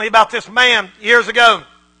recently about this man years ago.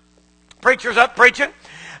 Preacher's up preaching,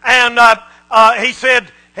 and he said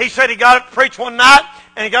he got up to preach one night,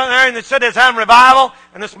 and he got in there and they said there's having revival,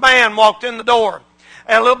 and this man walked in the door.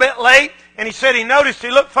 And a little bit late, and he said he noticed he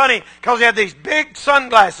looked funny because he had these big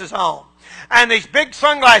sunglasses on. And these big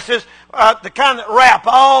sunglasses, the kind that wrap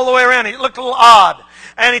all the way around, he looked a little odd.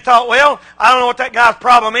 And he thought, well, I don't know what that guy's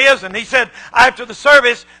problem is. And he said, after the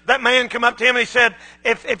service, that man came up to him and he said,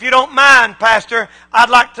 if you don't mind, Pastor, I'd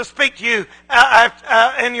like to speak to you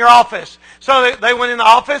in your office. So they went in the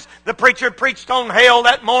office. The preacher preached on hell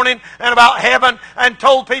that morning and about heaven and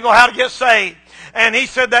told people how to get saved. And he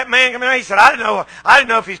said, that man came in, he said, I didn't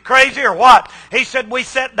know if he's crazy or what. He said, we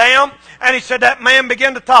sat down, and he said that man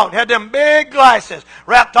began to talk. He had them big glasses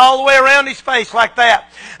wrapped all the way around his face like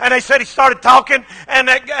that. And they said he started talking, and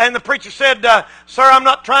the preacher said, sir, I'm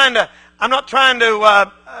not trying to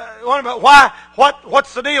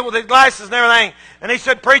what's the deal with his glasses and everything? And he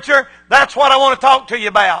said, preacher, that's what I want to talk to you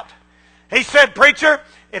about. He said, preacher,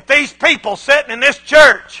 if these people sitting in this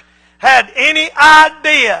church had any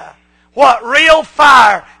idea what real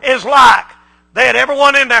fire is like, they had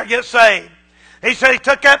everyone in there get saved. He said he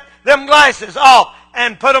took them glasses off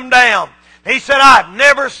and put them down. He said, I've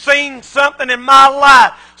never seen something in my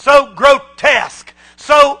life so grotesque,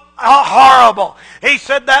 so horrible. He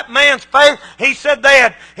said that man's face, he said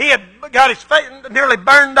he had got his face nearly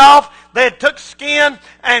burned off. They had took skin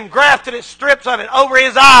and grafted it, strips of it, over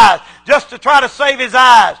his eyes just to try to save his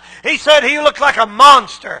eyes. He said he looked like a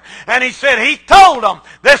monster. And he said he told them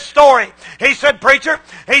this story. He said, preacher,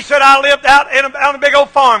 he said, I lived out on a big old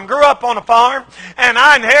farm, grew up on a farm, and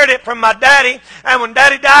I inherited it from my daddy. And when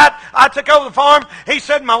daddy died, I took over the farm. He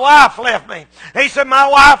said, my wife left me. He said, my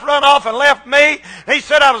wife run off and left me. He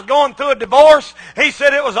said, I was going through a divorce. He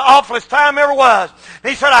said, it was the awfulest time ever was.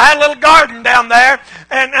 He said, I had a little garden down there,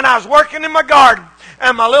 and I was working in my garden.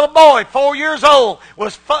 And my little boy, 4 years old,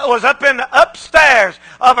 was up in the upstairs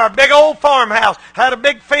of our big old farmhouse. Had a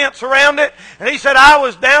big fence around it. And he said, I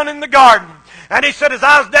was down in the garden. And he said, as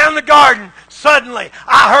I was down in the garden, suddenly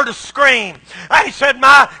I heard a scream. And he said,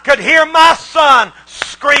 could hear my son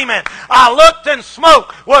scream screaming. I looked and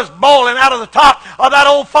smoke was boiling out of the top of that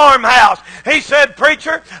old farmhouse. He said,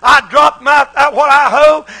 preacher, I dropped what I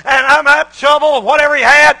hoe and I'm that shovel or whatever he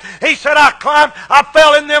had. He said, I climbed, I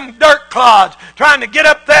fell in them dirt clods trying to get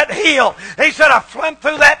up that hill. He said, I went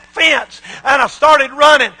through that fence and I started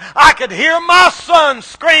running. I could hear my son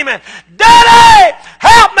screaming, Daddy,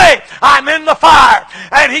 help me, I'm in the fire.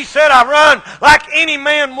 And he said, I run like any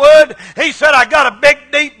man would. He said, I got a big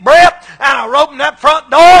deep breath and I opened that front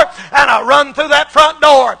door and I run through that front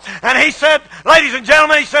door. And he said, ladies and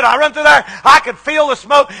gentlemen, he said, I run through there, I could feel the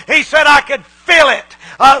smoke. He said, I could feel it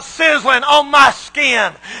sizzling on my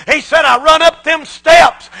skin. He said, I run up them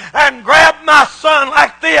steps and grabbed my son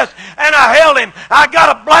like this and I held him. I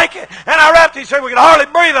got a blanket and I wrapped him. He said, we could hardly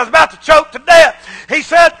breathe. I was about to choke to death. He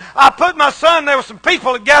said, I put my son, there were some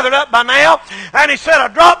people that gathered up by now, and he said, I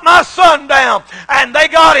dropped my son down and they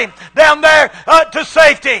got him down there to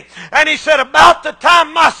safety. And he said, about the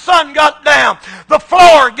time my son got down, the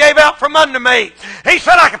floor gave out from under me. He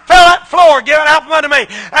said, I could feel that floor giving out from under me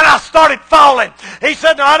and I started falling. He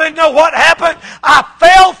said, no, I didn't know what happened. I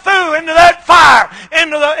fell through into that fire,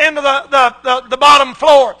 into the bottom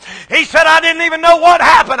floor. He said, I didn't even know what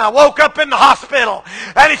happened. I woke up in the hospital.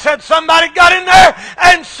 And he said, somebody got in there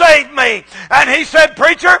and saved me. And he said,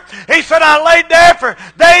 preacher, he said, I laid there for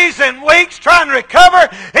days and weeks trying to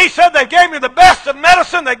recover. He said, they gave me the best of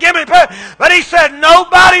medicine. They gave me, but he said,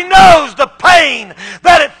 nobody knows the pain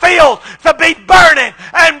that it feels to be burning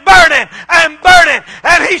and burning and burning.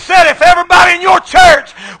 And he said, if everybody in your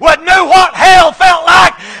church would know what hell felt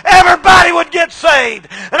like, everybody would get saved.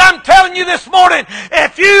 And I'm telling you this morning,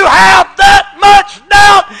 if you have that much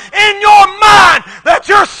doubt in your mind that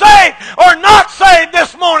you're saved or not saved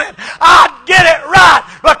this morning, I'd get it right,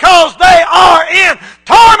 because they are in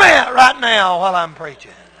torment right now while I'm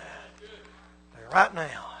preaching. Right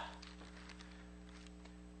now.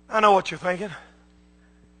 I know what you're thinking.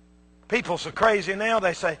 People so crazy now,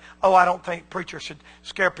 they say, oh, I don't think preachers should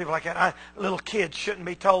scare people like that. Little kids shouldn't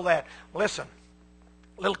be told that. Listen,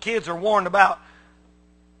 little kids are warned about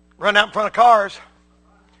running out in front of cars.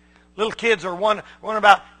 Little kids are warned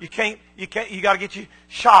about you got to get you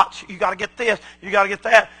shots. You got to get this. You got to get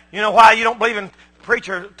that. You know why you don't believe in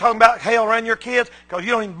preacher talking about hell around your kids? Because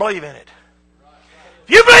you don't even believe in it. If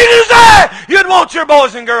you believe it's there, you'd want your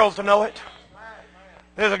boys and girls to know it.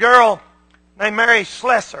 There's a girl named Mary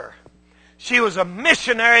Slessor. She was a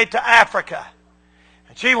missionary to Africa.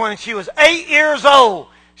 And when she was 8 years old,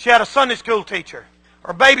 she had a Sunday school teacher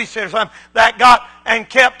or babysitter or something that got and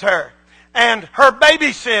kept her. And her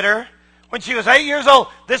babysitter, when she was 8 years old,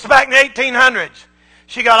 this is back in the 1800s,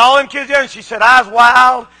 she got all them kids there and she said, I was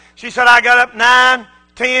wild. She said, I got up 9,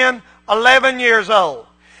 10, 11 years old.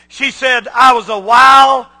 She said, I was a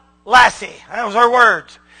wild lassie. That was her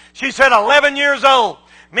words. She said, 11 years old.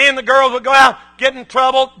 Me and the girls would go out, get in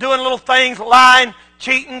trouble, doing little things, lying,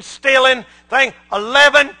 cheating, stealing, things.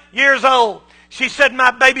 11 years old. She said,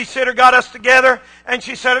 my babysitter got us together, and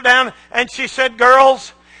she sat her down, and she said,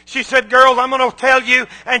 girls, I'm going to tell you.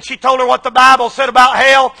 And she told her what the Bible said about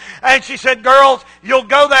hell. And she said, girls, you'll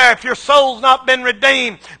go there if your soul's not been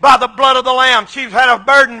redeemed by the blood of the Lamb. She's had a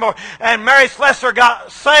burden for. And Mary Slessor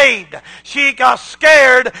got saved. She got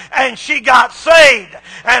scared and she got saved.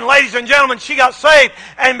 And ladies and gentlemen, she got saved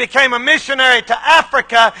and became a missionary to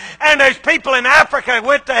Africa. And there's people in Africa who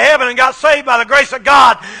went to heaven and got saved by the grace of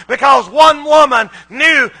God because one woman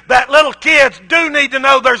knew that little kids do need to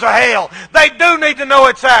know there's a hell. They do need to know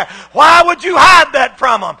it's there. Why would you hide that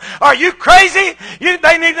from them? Are you crazy?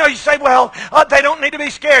 They need to know. You say, well, they don't need to be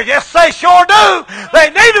scared. Yes, they sure do. They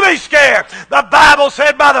need to be scared. The Bible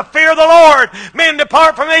said, by the fear of the Lord, men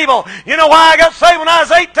depart from evil. You know why I got saved when I was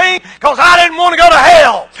 18? Because I didn't want to go to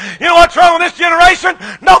hell. You know what's wrong with this generation?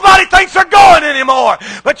 Nobody thinks they're going anymore.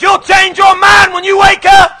 But you'll change your mind when you wake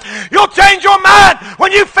up. You'll change your mind when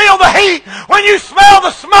you feel the heat, when you smell the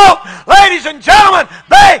smoke. Ladies and gentlemen,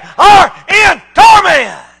 they are in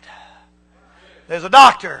torment. There's a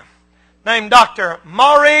doctor named Dr.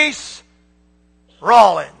 Maurice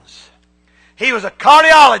Rawlins. He was a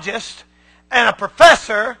cardiologist and a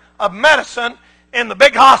professor of medicine in the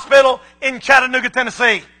big hospital in Chattanooga,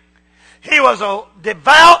 Tennessee. He was a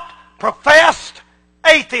devout, professed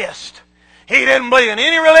atheist. He didn't believe in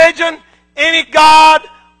any religion, any God,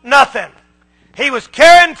 nothing. He was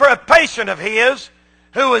caring for a patient of his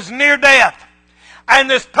who was near death. And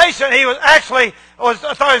this patient, he was actually, I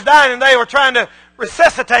thought he was dying, and they were trying to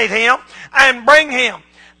resuscitate him and bring him.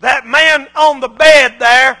 That man on the bed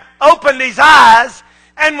there opened his eyes,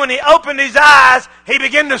 and when he opened his eyes, he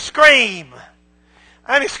began to scream.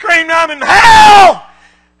 And he screamed, I'm in hell!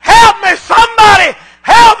 Help me, somebody!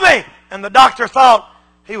 Help me! And the doctor thought,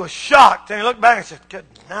 He was shocked, and he looked back and said, good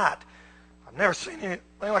night. I've never seen anything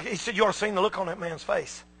like it. He said, you ought to have seen the look on that man's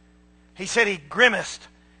face. He said he grimaced.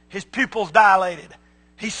 His pupils dilated.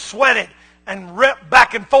 He sweated and ripped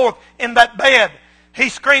back and forth in that bed. He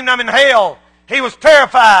screamed, I'm in hell. He was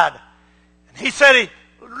terrified. And he said he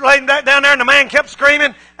laid down there and the man kept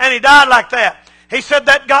screaming and he died like that. He said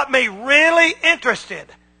that got me really interested.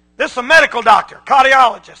 This is a medical doctor,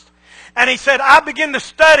 cardiologist. And he said, I began to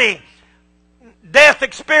study death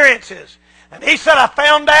experiences. And he said, I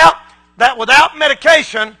found out that without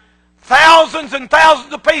medication, thousands and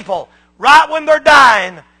thousands of people, right when they're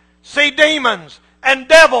dying, see demons and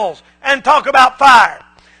devils and talk about fire.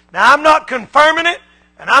 Now, I'm not confirming it,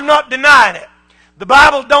 and I'm not denying it. The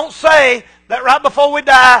Bible don't say that right before we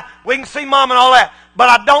die, we can see Mom and all that. But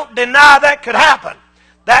I don't deny that could happen.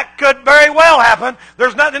 That could very well happen.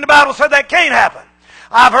 There's nothing in the Bible that said that can't happen.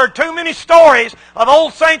 I've heard too many stories of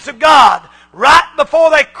old saints of God right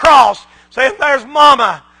before they cross, saying, there's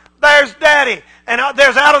Mama, there's Daddy, and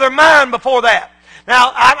there's out of their mind before that.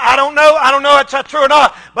 Now, I don't know if that's true or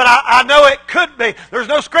not, but I know it could be. There's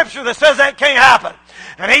no scripture that says that can't happen.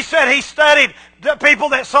 And he said he studied the people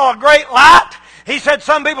that saw a great light. He said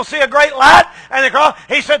some people see a great light and they cross.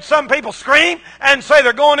 He said some people scream and say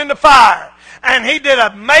they're going into fire. And he did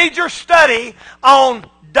a major study on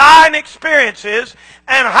dying experiences,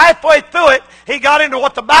 and halfway through it, he got into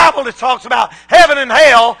what the Bible talks about, heaven and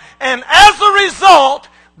hell, and as a result,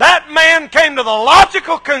 that man came to the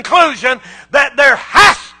logical conclusion that there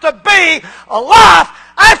has to be a life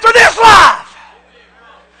after this life.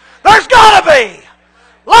 There's got to be.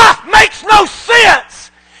 Life makes no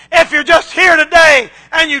sense if you're just here today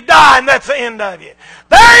and you die and that's the end of you.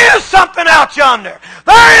 There is something out yonder.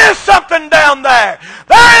 There is something down there.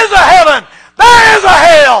 There is a heaven. There is a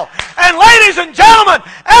hell. And ladies and gentlemen,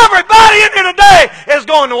 everybody in here today is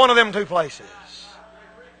going to one of them two places.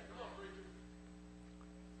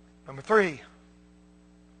 Number 3,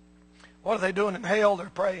 what are they doing in hell? They're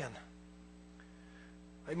praying.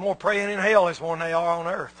 They're more praying in hell this morning than they are on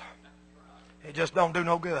earth. It just don't do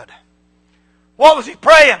no good. What was he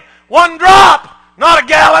praying? One drop, not a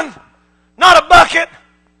gallon, not a bucket,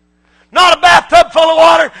 not a bathtub full of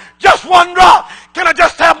water, just one drop. Can I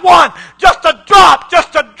just have one? Just a drop,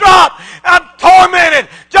 just a drop. I'm tormented.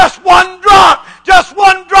 Just one drop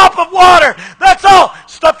of water. That's all.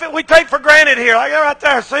 Stuff that we take for granted here. Like that right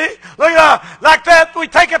there, see? Look at that. Like that, we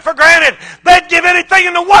take it for granted. They'd give anything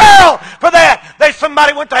in the world for that.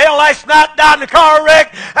 Somebody went to hell last night, died in a car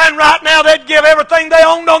wreck, and right now they'd give everything they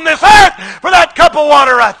owned on this earth for that cup of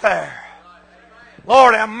water right there.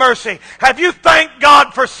 Lord have mercy. Have you thanked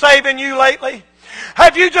God for saving you lately?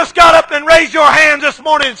 Have you just got up and raised your hands this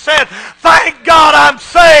morning and said, thank God I'm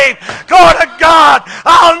saved. Glory to God.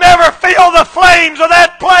 I'll never feel the flames of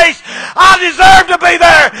that place. I deserve to be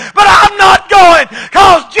there, but I'm not going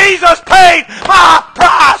because Jesus paid my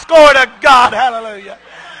price. Glory to God. Hallelujah.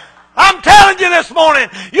 I'm telling you this morning,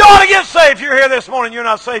 you ought to get saved. If you're here this morning, you're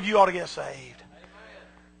not saved, you ought to get saved.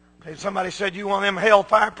 Somebody said, you want them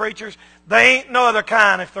hellfire preachers? They ain't no other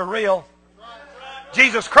kind if they're real.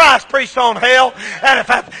 Jesus Christ preached on hell. And if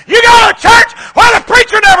you go to a church where the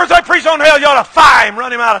preacher never said preach on hell, you ought to fire him,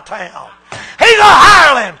 run him out of town. He's a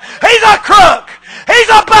hireling. He's a crook. He's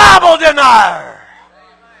a Bible denier.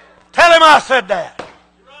 Tell him I said that.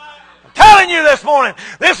 I'm telling you this morning,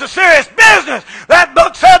 this is serious business. That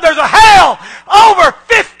book said there's a hell over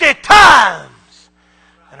 50 times.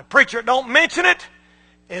 And a preacher that don't mention it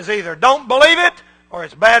is either don't believe it or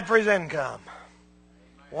it's bad for his income.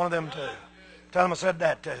 One of them two. Tell him I said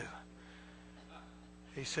that too.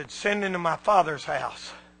 He said, send into my Father's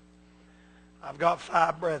house. I've got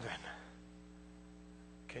 5 brethren.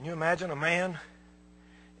 Can you imagine a man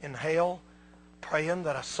in hell praying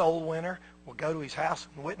that a soul winner will go to his house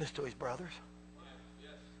and witness to his brothers?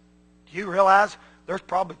 Do you realize there's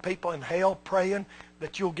probably people in hell praying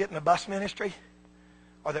that you'll get in the bus ministry?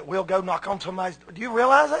 Or that we'll go knock on somebody's door? Do you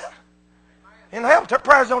realize that? In hell, their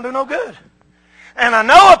prayers don't do no good. And I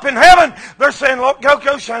know up in heaven, they're saying, Lord,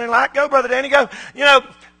 go, shining light. Go, Brother Danny, go. You know,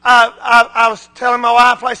 I was telling my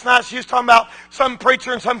wife last night, she was talking about some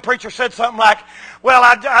preacher, and some preacher said something like, well,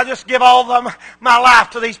 I just give all my life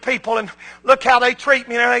to these people, and look how they treat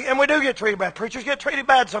me and everything. And we do get treated bad. Preachers get treated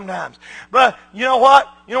bad sometimes. But you know what?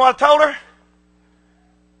 You know what I told her?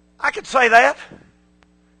 I could say that.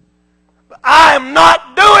 But I am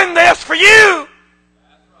not doing this for you.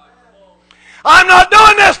 I'm not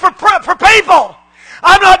doing this for people.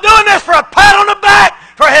 I'm not doing this for a pat on the back,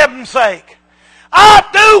 for heaven's sake. I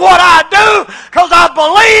do what I do because I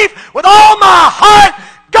believe with all my heart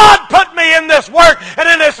God put me in this work and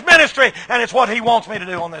in this ministry, and it's what He wants me to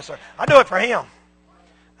do on this earth. I do it for Him.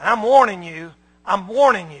 And I'm warning you.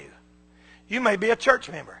 You may be a church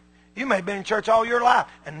member. You may have been in church all your life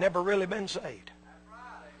and never really been saved.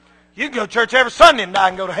 You can go to church every Sunday and die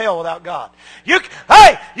and go to hell without God. You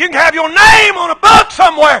can have your name on a book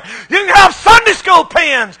somewhere. You can have Sunday school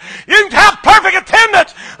pens. You can have perfect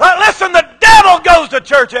attendance. Listen, the devil goes to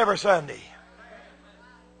church every Sunday.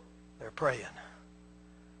 They're praying.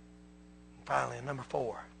 And finally, number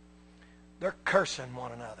 4, they're cursing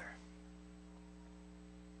one another.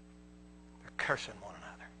 They're cursing one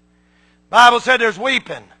another. The Bible said there's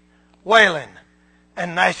weeping, wailing,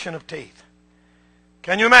 and gnashing of teeth.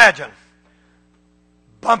 Can you imagine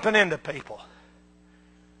bumping into people?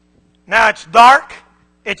 Now it's dark,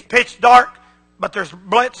 it's pitch dark, but there's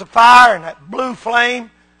blitz of fire and that blue flame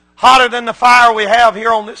hotter than the fire we have here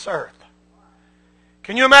on this earth.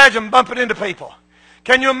 Can you imagine bumping into people?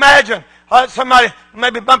 Can you imagine somebody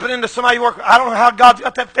maybe bumping into somebody you work with? I don't know how God's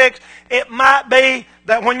got that fixed. It might be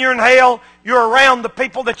that when you're in hell, you're around the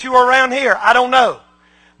people that you are around here. I don't know.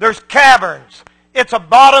 There's caverns. It's a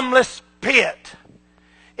bottomless pit.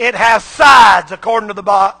 It has sides, according to the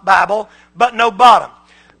Bible, but no bottom.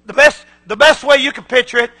 The best way you can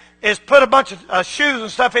picture it is put a bunch of shoes and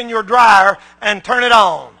stuff in your dryer and turn it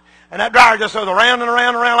on. And that dryer just goes around and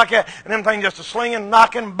around and around like that. And them things just a slinging,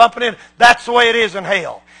 knocking, bumping in. That's the way it is in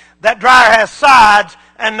hell. That dryer has sides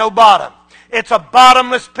and no bottom. It's a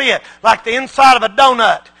bottomless pit, like the inside of a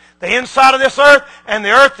donut. The inside of this earth, and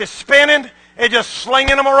the earth is spinning. It's just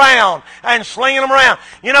slinging them around and slinging them around.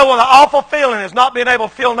 You know, the awful feeling is not being able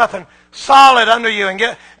to feel nothing solid under you and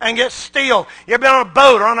get still. You've been on a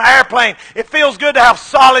boat or on an airplane. It feels good to have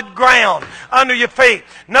solid ground under your feet.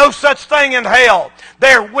 No such thing in hell.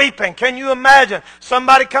 They're weeping. Can you imagine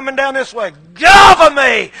somebody coming down this way? Get off of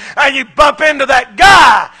me! And you bump into that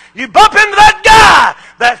guy. You bump into that guy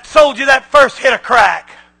that sold you that first hit of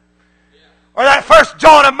crack. Or that first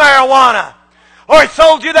joint of marijuana. Or he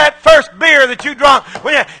sold you that first beer that you drunk.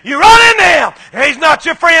 Well, you run into him, and he's not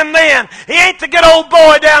your friend then. He ain't the good old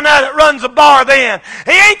boy down there that runs the bar then.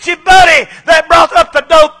 He ain't your buddy that brought up the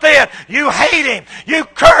dope then. You hate him. You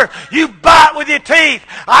curse. You bite with your teeth.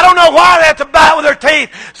 I don't know why they have to bite with their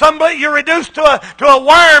teeth. Somebody you're reduced to a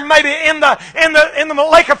worm maybe in the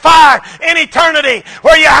lake of fire in eternity,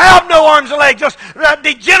 where you have no arms and legs. Just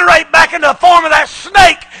degenerate back into the form of that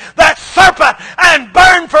snake, that serpent, and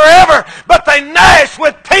burn forever. But they gnash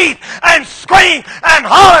with teeth and scream and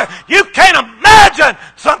holler. You can't imagine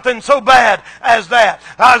something so bad as that.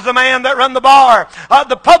 I was the man that run the bar,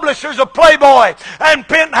 the publishers of Playboy and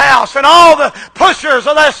Penthouse and all the pushers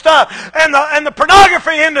of that stuff, and the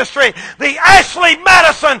pornography industry, the Ashley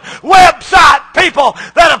Madison website people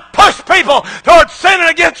that have pushed people towards sinning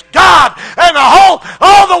against God, and all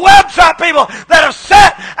the website people that have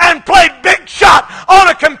sat and played big shot on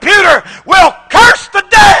a computer will curse the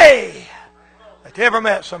day that they ever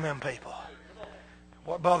met some of them people.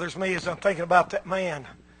 What bothers me is I'm thinking about that man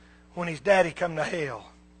when his daddy come to hell.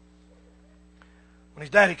 When his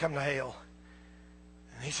daddy come to hell.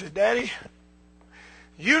 And he said, Daddy,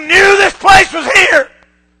 you knew this place was here.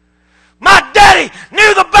 My daddy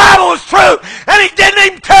knew the Bible was true, and he didn't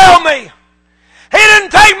even tell me. He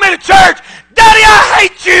didn't take me to church. Daddy, I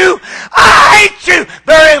hate you. I hate you.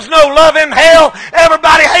 There is no love in hell.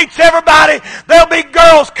 Everybody hates everybody. There'll be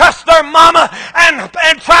girls cuss their mama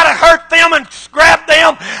and try to hurt them and grab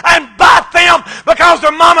them and bite them because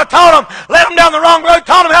their mama taught them, led them down the wrong road,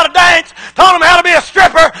 taught them how to dance, taught them how to be a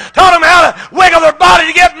stripper, taught them how to wiggle their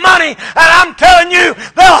body to get money. And I'm telling you,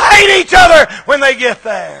 they'll hate each other when they get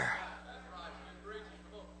there.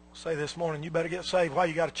 I'll say this morning, you better get saved while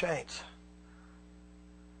you got a chance.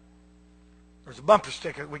 There's a bumper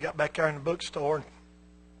sticker that we got back there in the bookstore.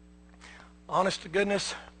 Honest to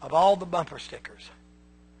goodness, of all the bumper stickers,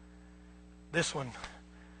 this one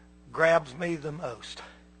grabs me the most.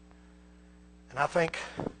 And I think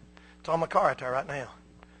it's on my car right there right now.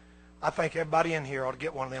 I think everybody in here ought to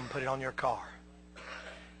get one of them and put it on your car.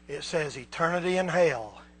 It says, eternity in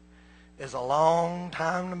hell is a long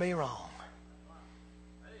time to be wrong.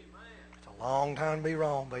 It's a long time to be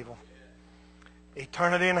wrong, people.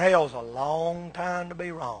 Eternity in hell is a long time to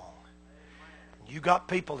be wrong. You got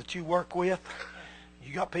people that you work with,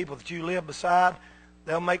 you got people that you live beside,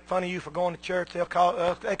 they'll make fun of you for going to church. They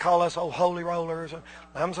call us old holy rollers. Let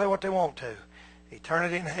them say what they want to.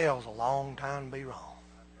 Eternity in hell is a long time to be wrong.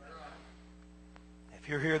 If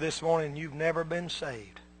you're here this morning and you've never been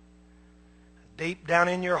saved, deep down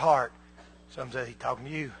in your heart, some say he's talking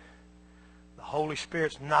to you. The Holy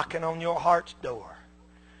Spirit's knocking on your heart's door.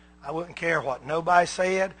 I wouldn't care what nobody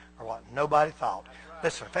said or what nobody thought.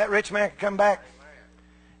 Listen, if that rich man could come back,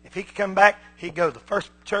 If he could come back, he'd go to the first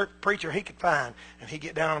church preacher he could find, and he'd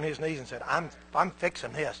get down on his knees and said, I'm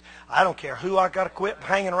fixing this. I don't care who I got to quit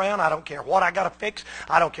hanging around. I don't care what I got to fix.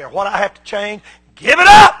 I don't care what I have to change. Give it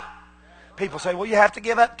up! People say, well, you have to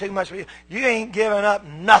give up too much. You ain't giving up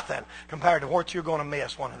nothing compared to what you're going to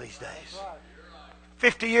miss one of these days.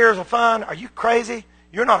 50 years of fun? Are you crazy?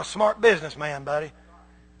 You're not a smart businessman, buddy.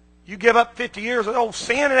 You give up 50 years of old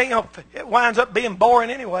sin, it winds up being boring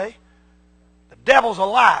anyway. The devil's a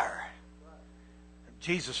liar.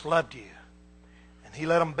 Jesus loved you, and he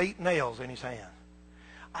let them beat nails in his hand.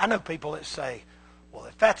 I know people that say, well,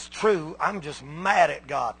 if that's true, I'm just mad at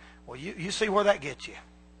God. Well, you see where that gets you.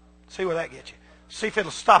 See where that gets you. See if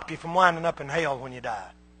it'll stop you from winding up in hell when you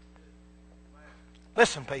die.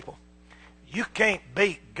 Listen, people. You can't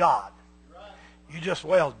beat God. You just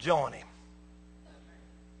well join him.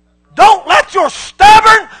 Don't let your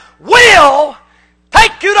stubborn will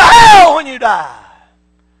take you to hell when you die.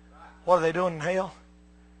 What are they doing in hell?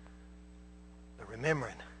 They're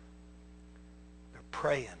remembering. They're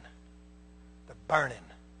praying. They're burning.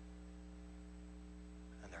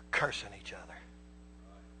 And they're cursing each other.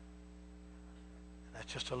 And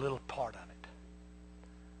that's just a little part of it.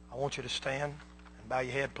 I want you to stand and bow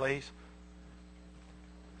your head, please.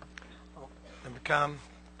 And become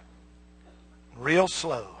real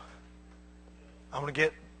slow. I'm going to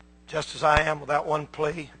get just as I am without one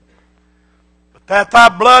plea. But that thy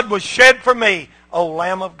blood was shed for me, O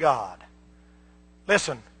Lamb of God.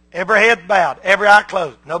 Listen, every head bowed, every eye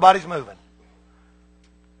closed. Nobody's moving.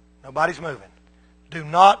 Nobody's moving. Do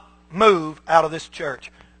not move out of this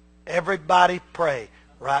church. Everybody pray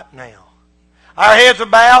right now. Our heads are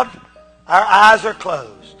bowed. Our eyes are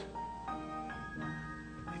closed.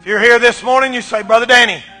 If you're here this morning, you say, Brother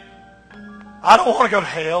Danny, I don't want to go to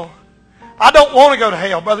hell. I don't want to go to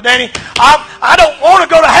hell, Brother Danny. I don't want to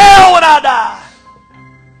go to hell when I die.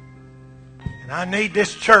 And I need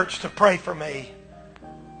this church to pray for me.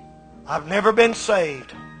 I've never been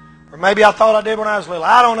saved. Or maybe I thought I did when I was little.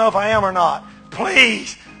 I don't know if I am or not.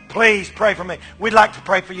 Please, please pray for me. We'd like to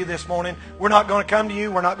pray for you this morning. We're not going to come to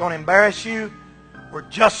you. We're not going to embarrass you. We're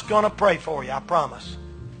just going to pray for you, I promise.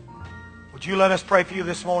 Would you let us pray for you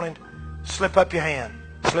this morning? Slip up your hand.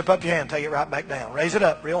 Slip up your hand. Take it right back down. Raise it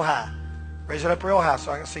up real high. Raise it up real high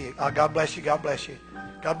so I can see you. God bless you. God bless you.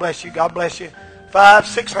 God bless you. God bless you. 5,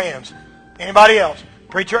 6 hands. Anybody else?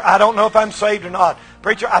 Preacher, I don't know if I'm saved or not.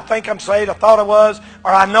 Preacher, I think I'm saved. I thought I was.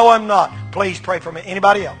 Or I know I'm not. Please pray for me.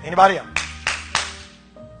 Anybody else? Anybody else?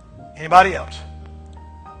 Anybody else?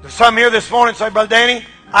 There's some here this morning say, Brother Danny,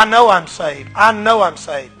 I know I'm saved. I know I'm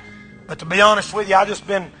saved. But to be honest with you, I've just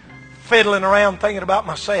been fiddling around thinking about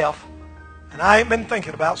myself. And I ain't been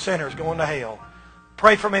thinking about sinners going to hell.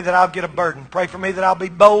 Pray for me that I'll get a burden. Pray for me that I'll be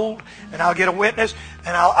bold and I'll get a witness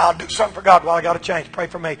and I'll do something for God while I got to change. Pray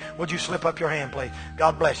for me. Would you slip up your hand, please?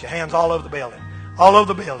 God bless you. Hands all over the building. All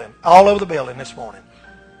over the building. All over the building this morning.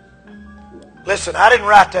 Listen, I didn't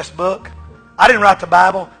write this book. I didn't write the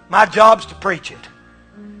Bible. My job's to preach it.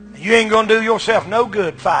 You ain't going to do yourself no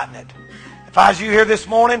good fighting it. If I was you here this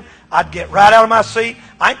morning, I'd get right out of my seat.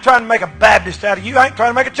 I ain't trying to make a Baptist out of you. I ain't trying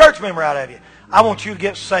to make a church member out of you. I want you to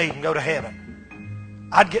get saved and go to heaven.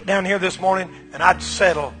 I'd get down here this morning and I'd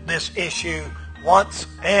settle this issue once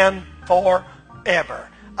and forever.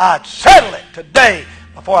 I'd settle it today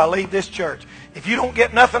before I leave this church. If you don't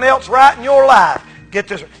get nothing else right in your life, get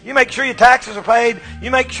this. You make sure your taxes are paid.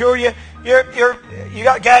 You make sure you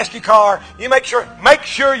got gas in your car. You make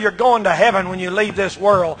sure you're going to heaven when you leave this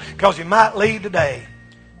world, because you might leave today.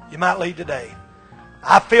 You might leave today.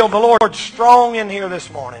 I feel the Lord strong in here this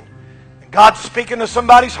morning. And God's speaking to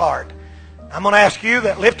somebody's heart. I'm going to ask you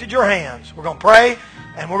that lifted your hands. We're going to pray,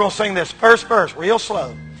 and we're going to sing this first verse real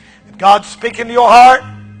slow. If God's speaking to your heart,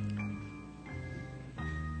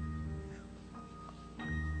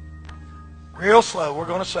 real slow, we're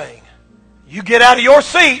going to sing. You get out of your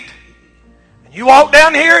seat, and you walk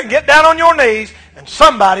down here and get down on your knees, and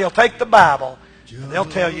somebody will take the Bible, and they'll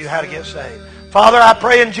tell you how to get saved. Father, I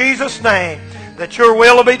pray in Jesus' name that your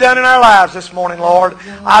will be done in our lives this morning, Lord.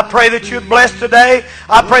 I pray that you'd bless today.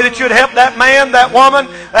 I pray that you'd help that man, that woman,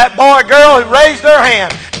 that boy, girl who raised their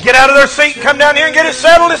hand, get out of their seat and come down here and get it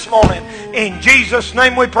settled this morning. In Jesus'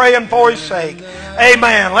 name we pray and for His sake.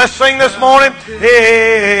 Amen. Let's sing this morning.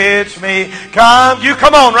 It's me. Come. You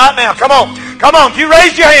come on right now. Come on. Come on. If you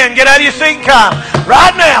raise your hand, get out of your seat and come.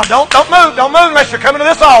 Right now. Don't move. Don't move unless you're coming to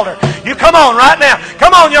this altar. You come on right now.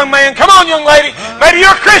 Come on, young man. Come on, young lady. Maybe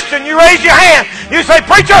you're a Christian. You raise your hand. You say,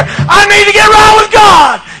 Preacher, I need to get right with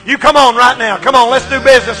God. You come on right now. Come on. Let's do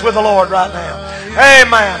business with the Lord right now.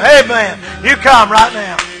 Amen. Amen. You come right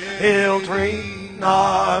now. Hill tree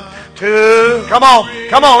not 2. Come on.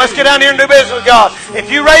 Come on. Let's get down here and do business with God. If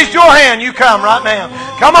you raised your hand, you come right now.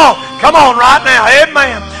 Come on. Come on right now.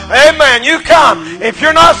 Amen. Amen. You come. If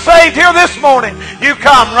you're not saved here this morning, you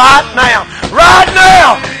come right now. Right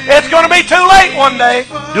now. It's going to be too late one day.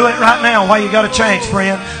 Do it right now while you got a change,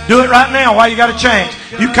 friend. Do it right now while you got a change.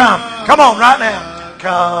 You come. Come on right now.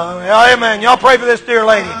 Come. Amen. Y'all pray for this dear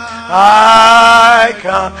lady. I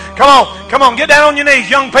come. Come on. Come on. Get down on your knees,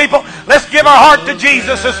 young people. Let's give our heart to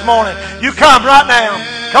Jesus this morning. You come right now.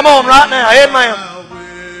 Come on right now. Amen.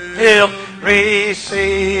 He'll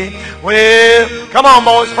receive with. Come on,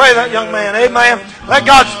 boys. Pray that young man. Amen. Let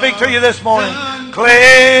God speak to you this morning.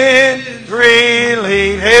 Cleanse,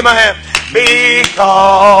 relief. Amen.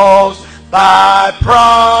 Because thy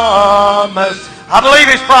promise. I believe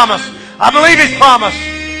His promise. I believe His promise.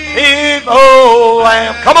 Evil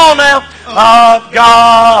Lamb. Come on now. Of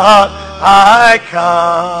God I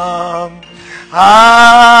come.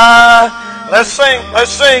 Let's sing.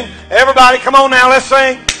 Let's sing. Everybody, come on now. Let's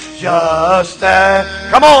sing. Just as.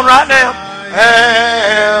 Come on right now.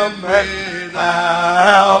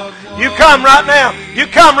 Thou. You come right now. You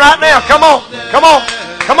come right now. Come on. Come on.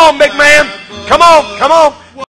 Come on, big man. Come on. Come on.